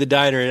window of the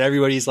diner and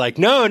everybody's like,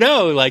 no,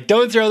 like,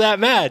 don't throw that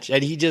match.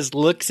 And he just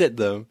looks at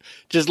them,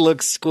 just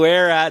looks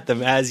square at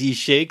them as he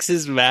shakes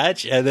his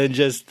match and then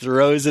just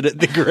throws it at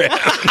the ground.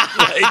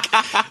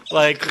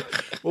 like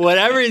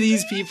whatever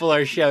these people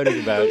are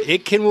shouting about,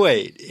 it can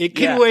wait. It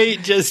can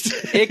wait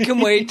It can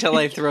wait till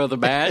I throw the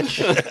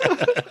match.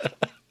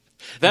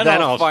 Then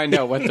I'll find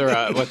out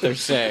what they're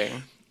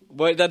saying.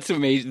 What, that's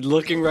amazing.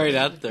 Looking right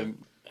at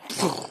them.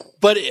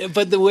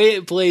 But the way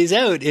it plays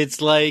out,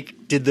 it's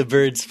like, did the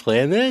birds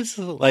plan this?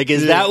 Like,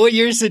 is that what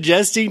you're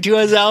suggesting to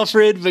us,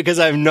 Alfred? Because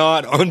I'm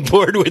not on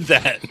board with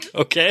that,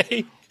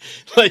 okay?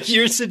 Like,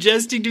 you're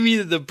suggesting to me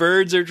that the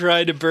birds are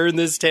trying to burn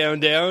this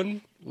town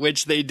down,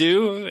 which they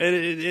do,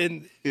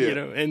 and you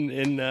know,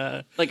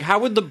 and like, how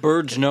would the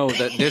birds know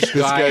that this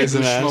guy who's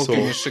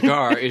smoking a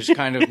cigar is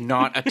kind of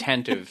not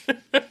attentive?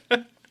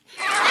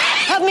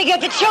 Help me get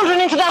the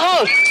children into the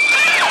house.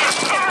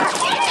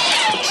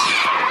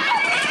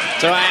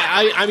 So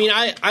I mean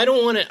I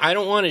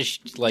don't want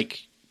to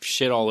like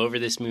shit all over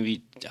this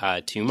movie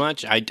too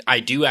much. I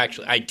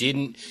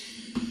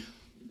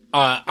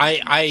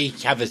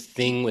have a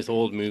thing with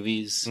old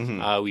movies.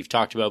 We've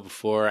talked about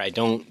before. I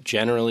don't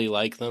generally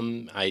like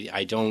them.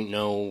 I don't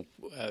know,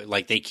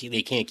 like they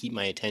can't keep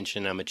my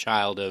attention. I'm a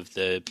child of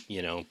the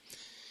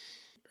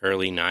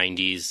early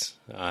 '90s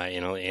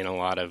in a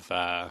lot of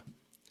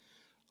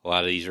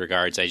these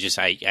regards. I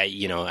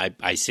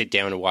sit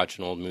down to watch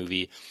an old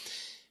movie.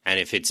 And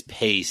if it's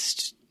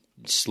paced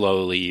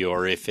slowly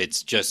or if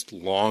it's just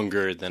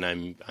longer than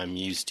I'm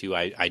used to,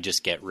 I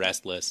just get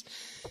restless.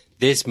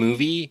 This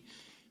movie,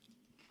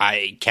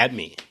 it kept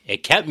me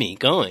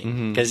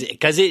going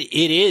because it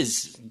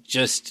is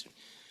just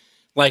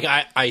like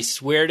I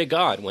swear to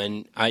God,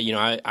 when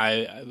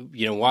I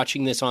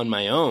watching this on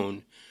my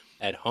own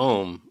at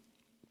home,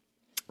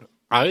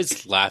 I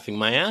was laughing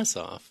my ass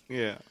off.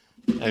 Yeah.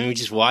 I mean,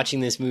 just watching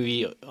this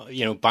movie,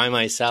 by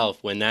myself,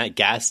 when that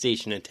gas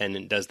station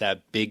attendant does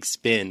that big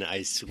spin,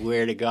 I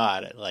swear to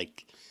God,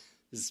 like,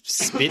 this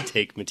spit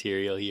take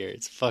material here.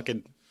 It's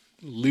fucking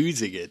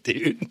losing it,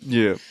 dude.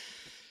 Yeah.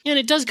 And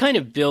it does kind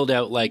of build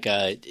out, like,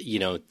 the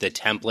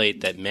template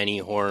that many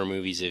horror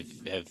movies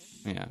have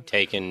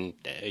taken,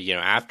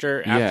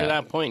 after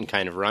that point and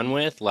kind of run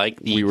with. Like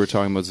we were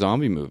talking about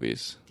zombie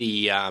movies.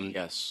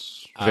 Yes.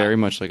 Very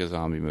much like a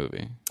zombie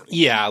movie.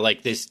 Yeah,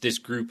 like this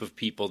group of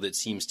people that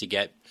seems to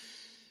get,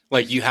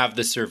 like, you have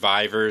the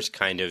survivors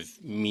kind of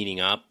meeting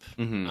up,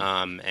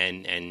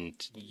 and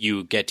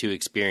you get to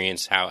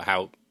experience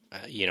how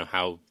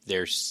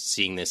they're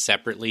seeing this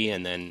separately,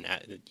 and then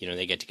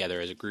they get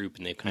together as a group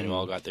and they've kind of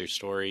all got their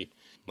story.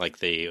 Like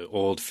the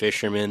old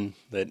fisherman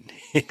that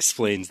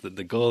explains that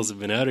the gulls have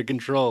been out of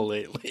control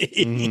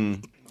lately.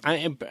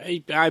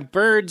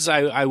 Birds,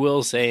 I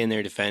will say in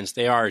their defense,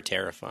 they are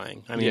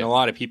terrifying. I mean, a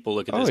lot of people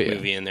look at this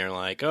movie and they're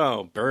like,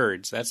 "Oh,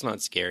 birds, that's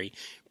not scary."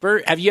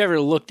 Have you ever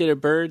looked at a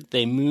bird?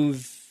 They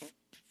move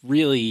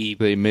really.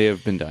 They may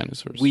have been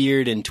dinosaurs.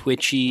 Weird and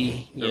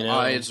twitchy. Their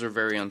eyes are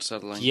very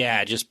unsettling.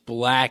 Yeah, just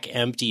black,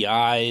 empty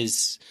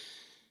eyes.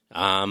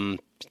 They're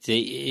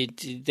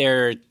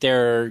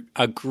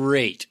a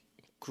great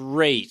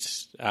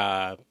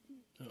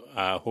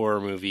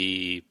horror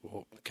movie.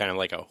 Kind of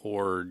like a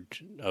horde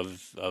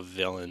of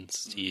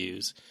villains to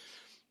use.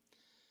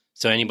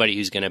 So anybody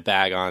who's going to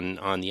bag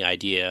on the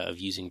idea of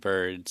using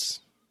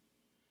birds,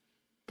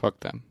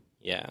 fuck them.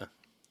 Yeah,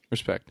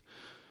 respect.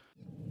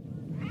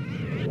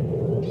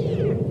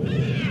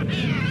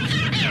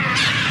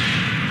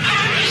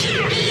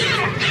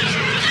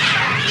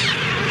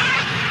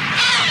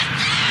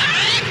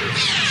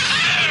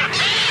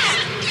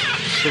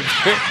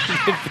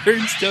 The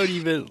birds don't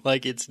even,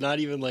 like, it's not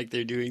even like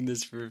they're doing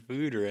this for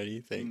food or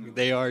anything.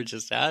 They are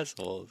just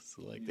assholes.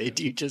 Like, they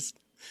do just,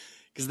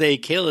 because they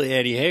kill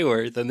Annie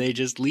Hayworth and they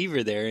just leave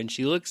her there and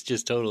she looks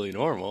just totally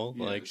normal.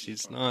 Yeah, like,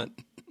 she's got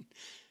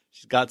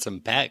some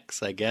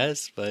pecs, I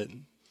guess, but.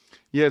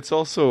 Yeah, it's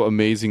also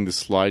amazing the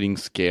sliding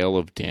scale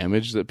of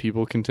damage that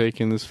people can take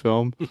in this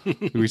film.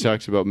 We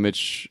talked about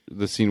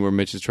the scene where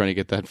Mitch is trying to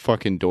get that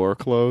fucking door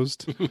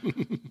closed.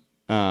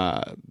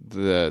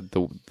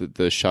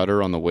 The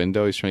shutter on the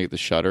window, he's trying to get the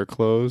shutter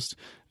closed,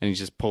 and he's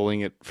just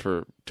pulling it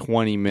for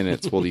 20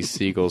 minutes while these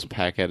seagulls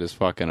peck at his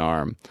fucking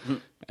arm.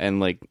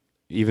 And, like,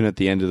 even at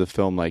the end of the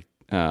film, like,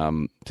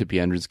 Tippi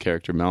Hedren's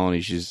character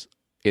Melanie, she's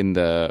in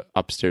the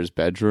upstairs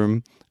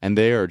bedroom and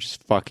they are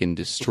just fucking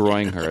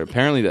destroying her.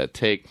 Apparently that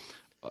take,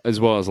 as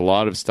well as a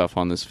lot of stuff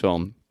on this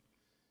film,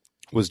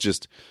 was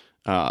just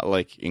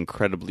like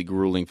incredibly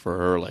grueling for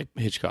her. Like,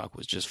 Hitchcock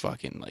was just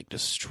fucking like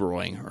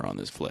destroying her on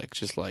this flick,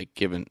 just like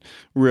giving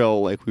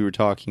real, like we were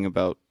talking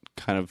about,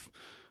 kind of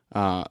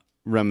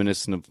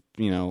reminiscent of,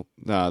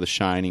 The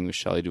Shining with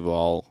Shelley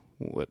Duvall,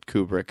 what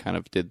Kubrick kind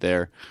of did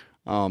there.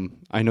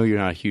 I know you're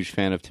not a huge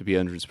fan of Tippi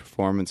Hedren's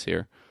performance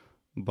here,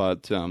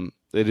 but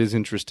it is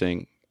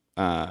interesting,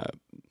 how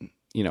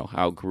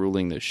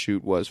grueling the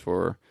shoot was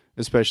for her.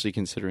 especially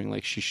considering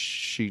like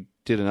she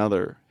did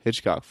another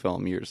Hitchcock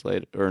film years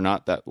later, or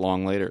not that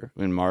long later,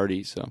 in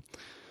Marty. So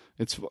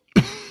it's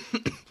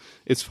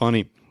it's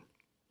funny.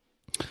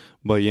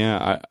 But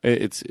yeah,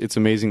 it's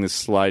amazing, this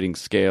sliding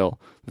scale,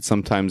 that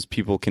sometimes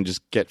people can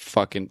just get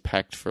fucking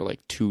pecked for like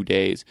 2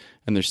 days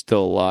and they're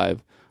still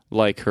alive,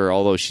 like her,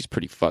 although she's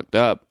pretty fucked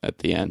up at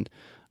the end.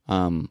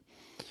 And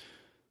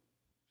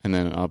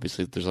then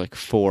obviously there's like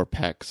 4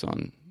 pecks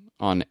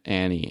on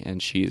Annie,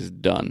 and she is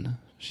done.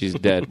 She's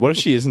dead. What if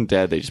she isn't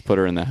dead? They just put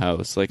her in the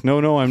house. Like,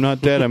 no, I'm not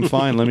dead. I'm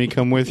fine. Let me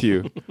come with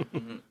you.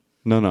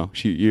 No,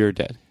 you're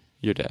dead.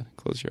 You're dead.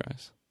 Close your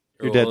eyes.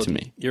 You're dead to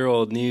me. You're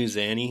old news,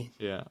 Annie.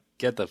 Yeah.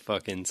 Get the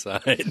fuck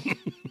inside.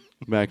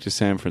 Back to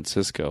San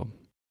Francisco.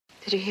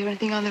 Did you hear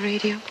anything on the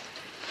radio?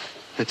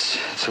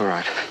 It's all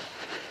right.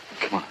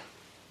 Come on.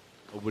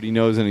 Nobody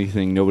knows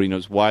anything. Nobody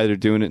knows why they're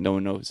doing it. No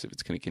one knows if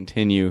it's going to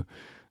continue.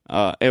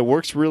 It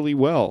works really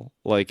well.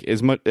 Like,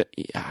 as much...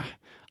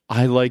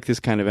 I like this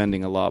kind of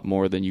ending a lot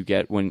more than you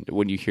get when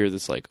you hear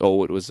this, like,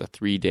 oh, it was a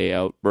 3-day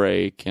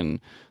outbreak and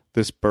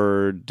this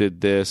bird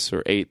did this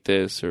or ate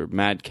this or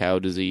mad cow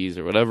disease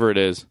or whatever it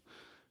is,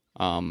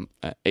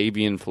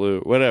 avian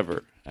flu,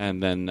 whatever,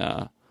 and then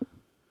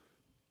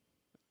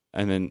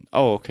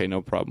oh, okay,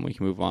 no problem, we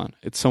can move on.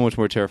 It's so much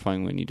more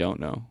terrifying when you don't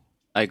know.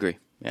 I agree.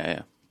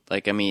 Yeah.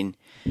 Like, I mean,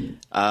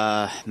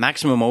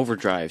 Maximum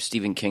Overdrive,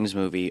 Stephen King's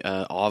movie,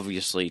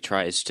 obviously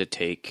tries to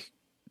take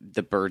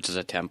the birds as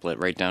a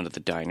template right down to the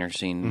diner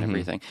scene and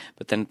everything.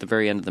 But then at the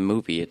very end of the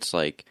movie, it's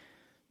like,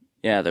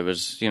 yeah, there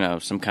was,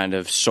 some kind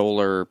of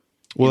solar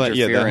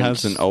interference. That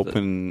has an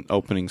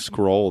opening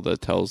scroll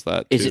that tells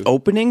that, too. Is it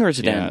opening or is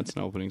it end? Yeah, it's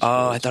an opening scroll.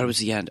 Oh, I thought it was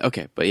the end.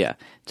 Okay, but yeah,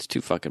 it's too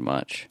fucking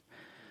much.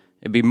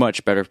 It'd be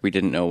much better if we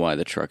didn't know why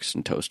the trucks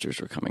and toasters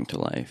were coming to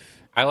life.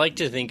 I like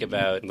to think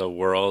about the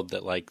world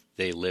that like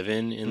they live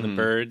in the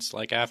birds,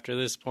 like after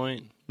this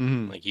point.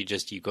 Mm-hmm. Like you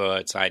go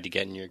outside to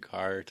get in your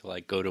car to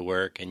like go to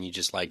work, and you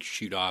just like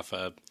shoot off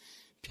a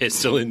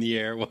pistol in the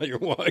air while you're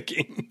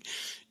walking.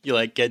 You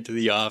like get to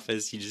the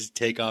office, you just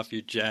take off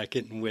your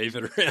jacket and wave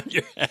it around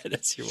your head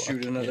as you're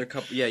walking. Shoot another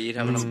couple. Yeah, you'd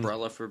have an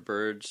umbrella for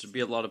birds. There'd be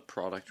a lot of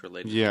product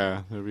related.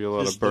 Yeah, there'd be a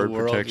lot of bird the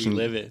world protection. We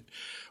live in.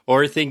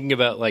 Or thinking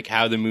about like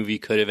how the movie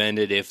could have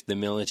ended if the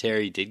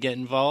military did get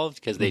involved,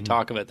 because they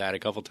talk about that a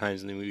couple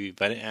times in the movie.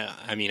 But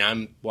I mean,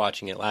 I'm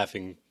watching it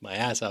laughing my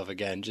ass off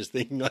again, just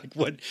thinking like,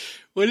 what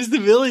is the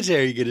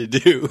military gonna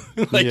do?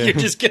 You're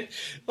just gonna,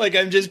 like,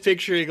 I'm just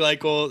picturing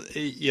like, well,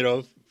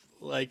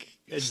 like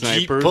a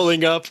Jeep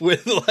pulling up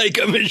with like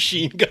a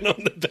machine gun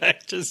on the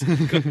back,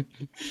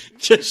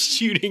 just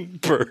shooting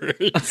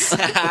birds.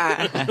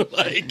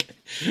 Like,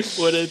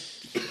 what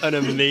an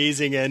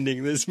amazing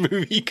ending this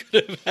movie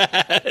could have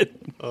had.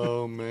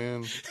 Oh,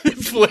 man.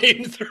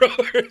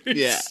 Flamethrowers.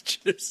 Yeah.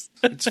 It's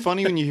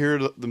funny when you hear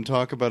them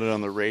talk about it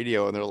on the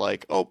radio and they're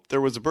like, oh, there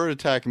was a bird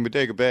attack in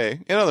Bodega Bay.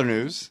 In other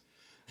news.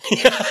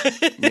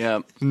 Yeah.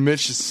 And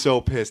Mitch is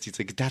so pissed. He's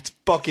like, that's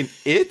fucking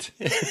it?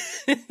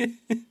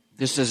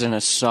 Just as an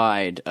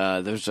aside,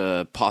 there's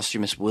a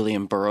posthumous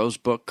William Burroughs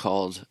book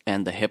called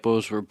And the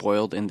Hippos Were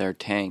Boiled in Their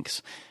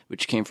Tanks,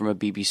 which came from a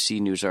BBC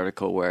News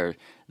article where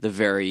the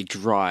very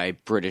dry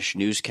British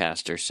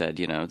newscaster said,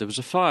 there was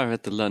a fire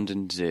at the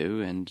London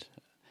Zoo and,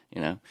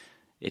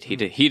 it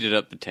heated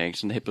up the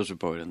tanks and the hippos were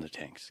boiled in the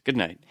tanks. Good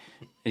night.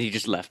 And he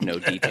just left no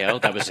detail.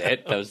 That was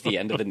it. That was the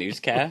end of the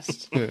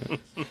newscast.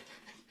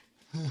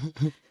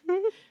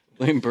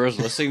 William Burroughs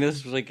listening to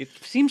this was like, it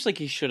seems like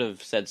he should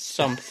have said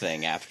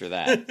something after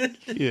that.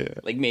 Yeah.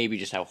 Like maybe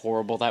just how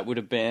horrible that would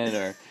have been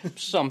or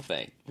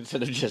something.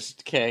 Instead of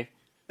just, okay.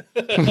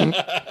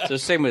 So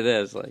same with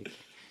this, like.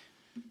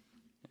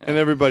 And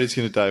everybody's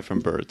going to die from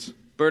birds.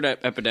 Bird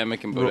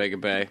epidemic in Bodega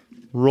Bay.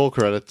 Roll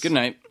credits. Good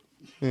night.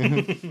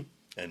 And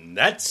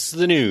that's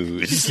the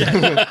news.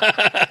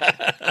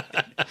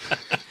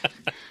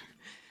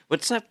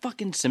 What's that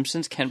fucking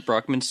Simpsons? Kent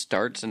Brockman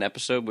starts an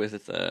episode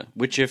with,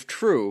 which if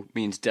true,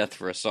 means death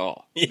for us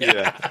all.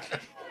 Yeah.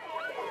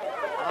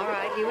 All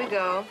right, here we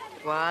go.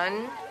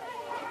 1,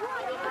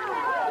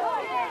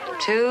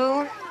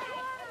 2,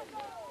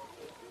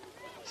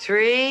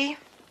 3.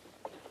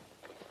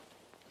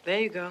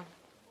 There you go.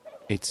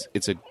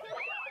 It's a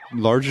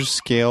larger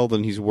scale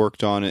than he's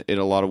worked on in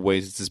a lot of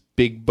ways. It's this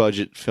big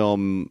budget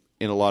film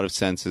in a lot of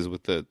senses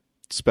with the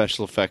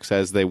special effects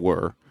as they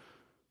were,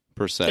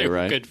 per se, they were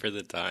right? Good for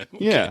the time.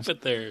 Yeah. Okay,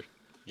 but they're,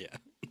 yeah.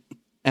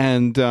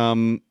 And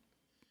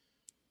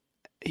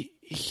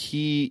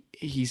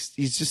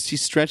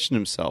he's stretching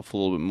himself a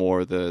little bit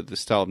more. The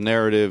style of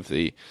narrative,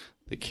 the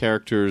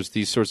characters,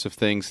 these sorts of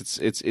things.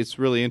 It's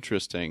really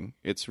interesting.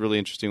 It's really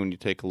interesting when you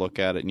take a look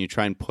at it and you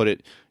try and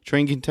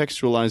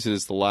contextualize it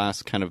as the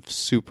last kind of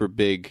super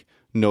big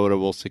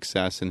notable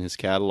success in his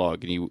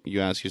catalog, and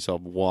you ask yourself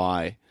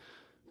why.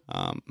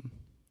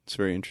 It's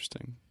very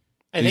interesting.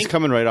 He's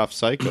coming right off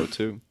Psycho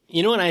too.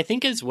 You know, and I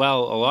think as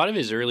well, a lot of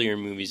his earlier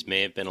movies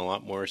may have been a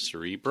lot more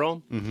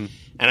cerebral. Mm-hmm.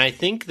 And I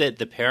think that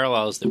the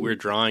parallels that we're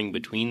drawing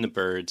between the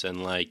birds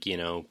and, like,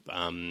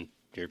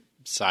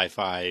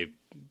 sci-fi,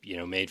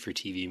 made for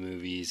TV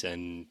movies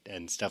and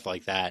stuff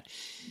like that,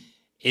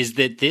 is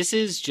that this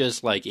is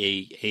just like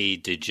a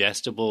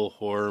digestible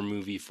horror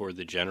movie for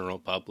the general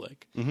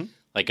public. Mm-hmm.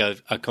 Like a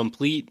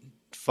complete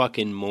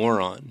fucking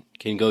moron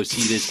can go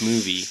see this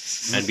movie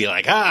and be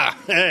like,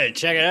 hey,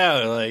 check it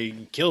out,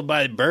 like killed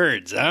by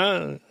birds,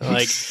 huh?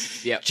 Like,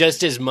 yep.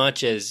 Just as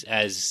much as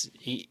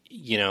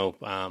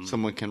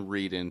someone can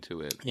read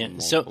into it. Yeah.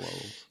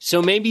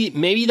 So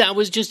maybe that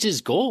was just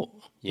his goal.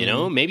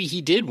 Maybe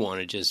he did want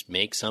to just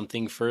make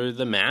something for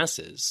the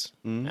masses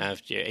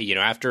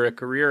after a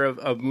career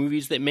of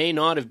movies that may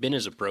not have been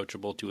as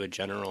approachable to a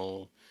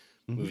general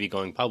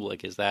movie-going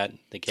public. Is that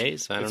the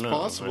case? I don't know.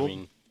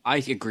 Possible. I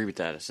agree with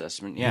that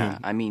assessment. Yeah.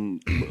 I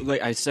mean,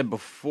 like I said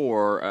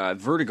before,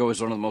 Vertigo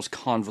is one of the most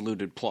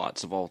convoluted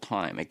plots of all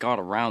time. It got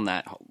around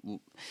that.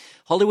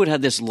 Hollywood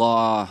had this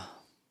law,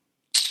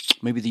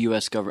 maybe the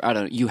U.S. government, I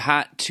don't know, you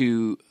had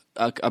to...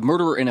 A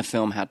murderer in a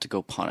film had to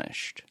go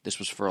punished. This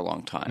was for a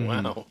long time.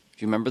 Wow. Do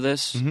you remember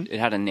this?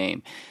 It had a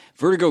name.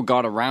 Vertigo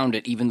got around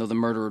it even though the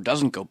murderer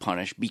doesn't go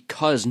punished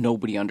because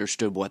nobody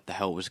understood what the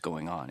hell was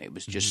going on. It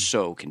was just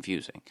so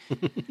confusing.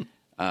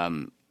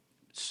 Also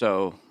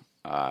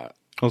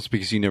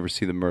because you never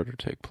see the murder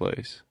take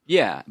place.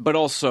 Yeah, but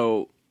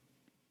also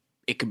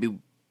it could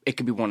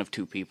be one of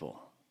two people,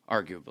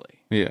 arguably.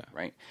 Yeah.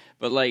 Right?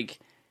 But like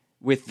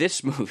with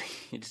this movie,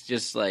 it's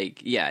just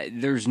like,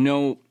 there's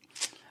no...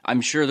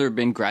 I'm sure there have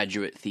been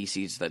graduate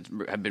theses that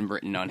have been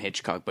written on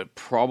Hitchcock, but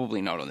probably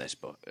not on this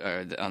book,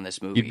 on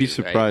this movie. You'd be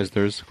surprised.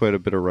 Right? There's quite a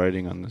bit of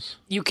writing on this.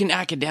 You can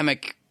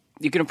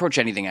approach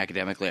anything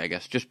academically, I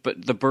guess.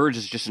 But The Birds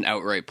is just an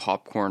outright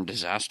popcorn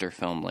disaster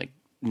film. Like,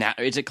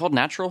 is it called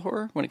natural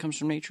horror when it comes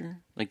from nature?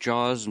 Like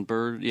Jaws and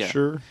Bird? Yeah.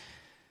 Sure.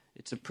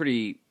 It's a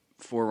pretty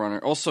forerunner.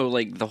 Also,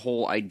 like the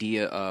whole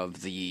idea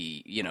of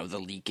the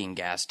leaking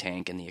gas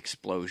tank and the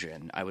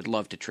explosion. I would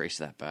love to trace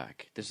that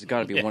back. This has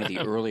got to be one of the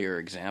earlier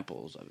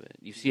examples of it.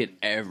 You see it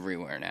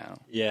everywhere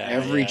now. Yeah.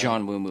 Every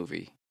John Woo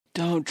movie.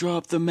 Don't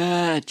drop the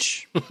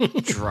match.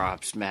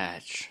 Drops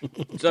match.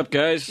 What's up,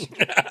 guys?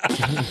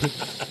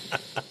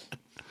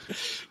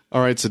 All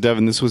right, so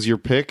Devin, this was your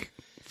pick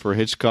for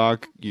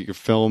Hitchcock, your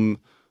film,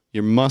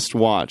 your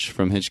must-watch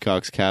from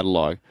Hitchcock's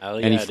catalog.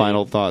 Any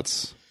final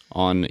thoughts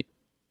on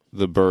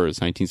The Birds,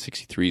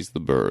 1963's The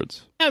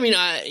Birds? I mean,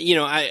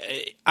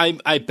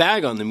 I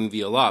bag on the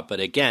movie a lot, but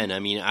again, I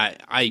mean,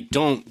 I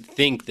don't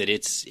think that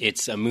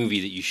it's a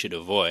movie that you should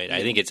avoid.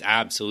 I think it's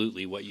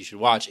absolutely what you should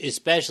watch,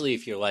 especially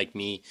if you're like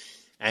me,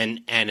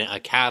 and a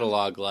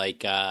catalog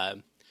like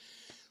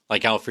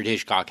Alfred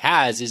Hitchcock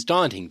has is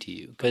daunting to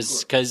you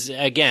because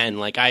again,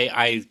 like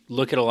I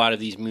look at a lot of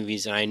these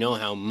movies and I know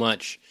how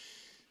much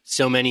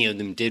so many of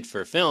them did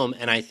for film,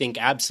 and I think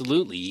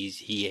absolutely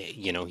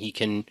he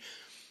can.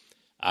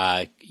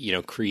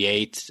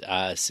 Create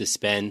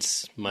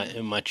suspense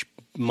much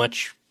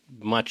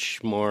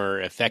more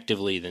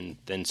effectively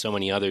than so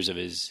many others of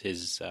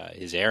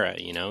his era.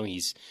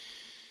 He's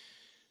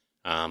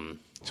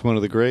it's one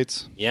of the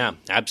greats. Yeah,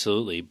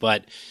 absolutely.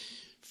 But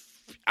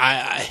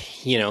I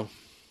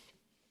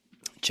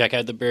check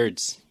out The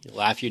Birds. You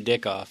laugh your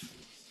dick off.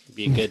 It'll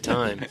be a good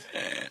time.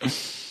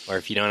 Or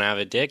if you don't have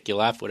a dick, you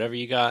laugh whatever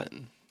you got.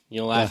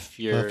 You'll laugh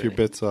your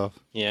bits off.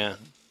 Yeah.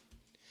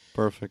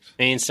 Perfect.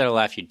 Maybe instead of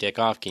laugh your dick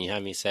off, can you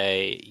have me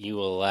say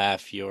you'll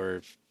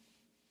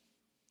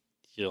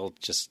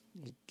just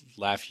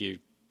laugh your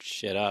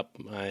shit up.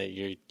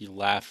 You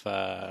laugh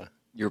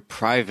your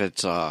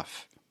privates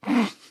off.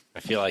 I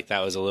feel like that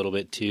was a little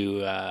bit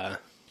too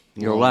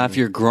you'll laugh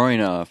your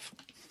groin off.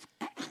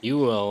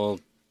 You'll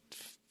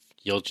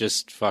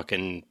just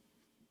fucking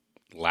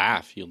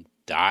laugh. You'll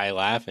die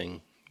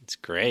laughing. It's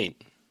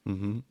great.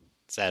 Mm-hmm.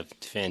 It's a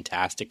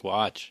fantastic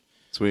watch.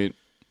 Sweet.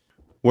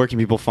 Where can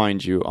people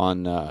find you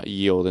on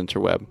Yield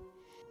Interweb?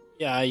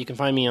 Yeah, you can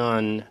find me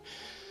on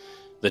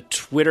the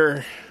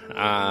Twitter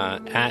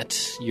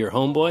at your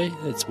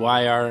homeboy. It's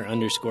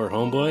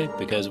YR_homeboy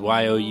because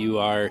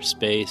YOUR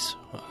space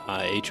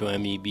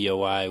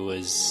HOMEBOY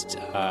was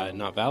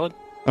not valid.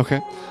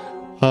 Okay.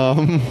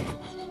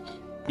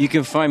 You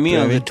can find me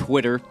on the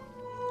Twitter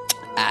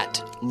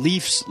at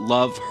Leafs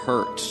Love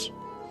Hurts.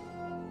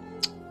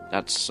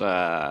 That's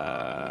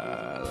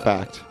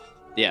fact.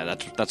 Yeah,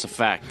 that's a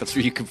fact. That's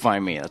where you can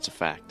find me. That's a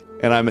fact.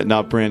 And I'm at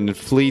Not Brandon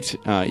Fleet.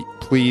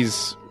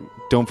 Please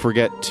don't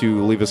forget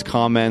to leave us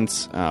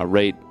comments,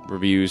 rate,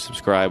 review,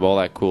 subscribe, all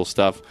that cool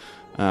stuff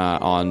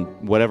on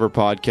whatever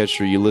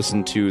podcatcher you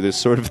listen to this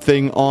sort of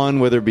thing on,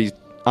 whether it be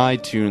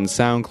iTunes,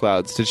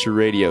 SoundCloud, Stitcher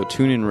Radio,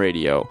 TuneIn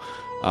Radio,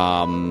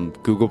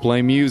 Google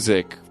Play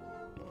Music,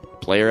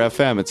 Player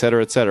FM,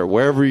 etc., etc.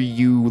 Wherever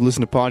you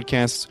listen to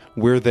podcasts,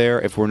 we're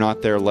there. If we're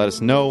not there, let us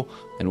know,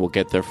 and we'll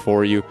get there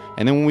for you.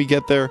 And then when we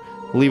get there,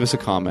 leave us a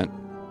comment,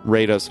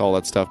 rate us, all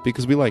that stuff,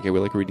 because we like it. We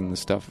like reading this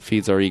stuff. It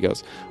feeds our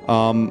egos.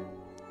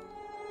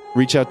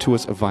 Reach out to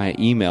us via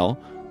email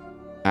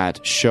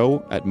at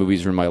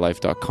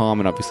show@moviesruinmylife.com,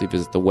 and obviously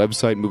visit the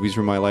website,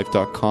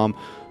 moviesruinmylife.com.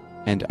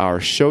 And our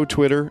show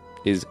Twitter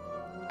is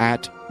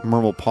at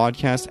Mermal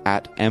Podcast,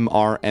 at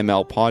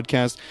MRML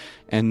Podcast.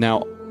 And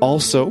now,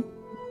 also,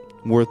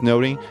 worth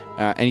noting,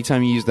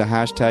 anytime you use the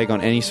hashtag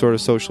on any sort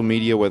of social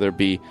media, whether it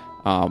be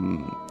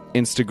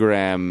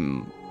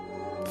Instagram,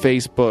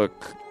 Facebook,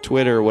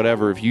 Twitter,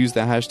 whatever, if you use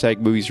the hashtag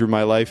Movies Through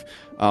My Life,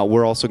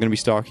 we're also going to be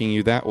stalking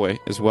you that way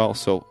as well.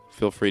 So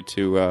feel free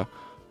to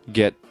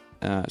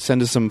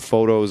send us some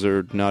photos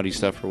or naughty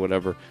stuff or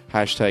whatever.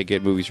 Hashtag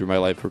Get Movies Through My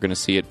Life. We're going to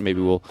see it. Maybe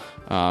we'll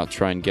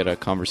try and get a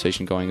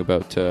conversation going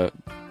about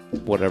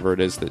whatever it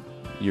is that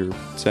you're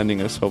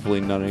sending us. Hopefully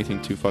not anything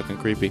too fucking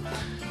creepy.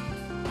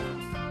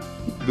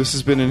 This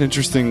has been an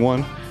interesting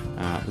one.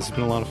 This has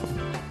been a lot of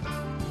fun.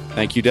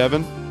 Thank you,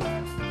 Devin.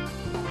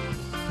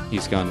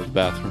 He's gone to the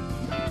bathroom.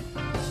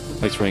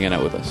 Thanks for hanging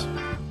out with us.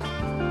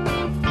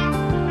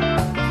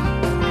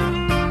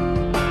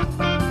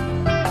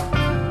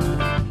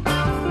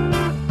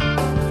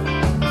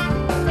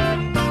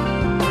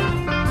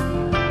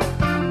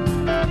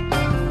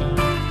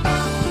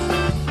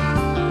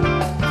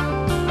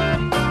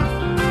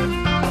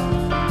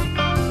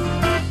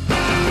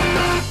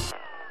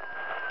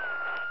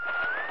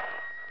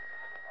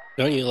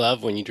 Don't you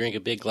love when you drink a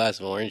big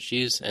glass of orange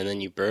juice and then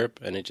you burp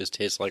and it just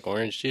tastes like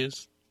orange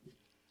juice?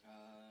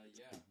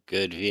 Yeah.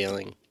 Good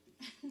feeling.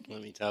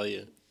 Let me tell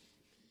you.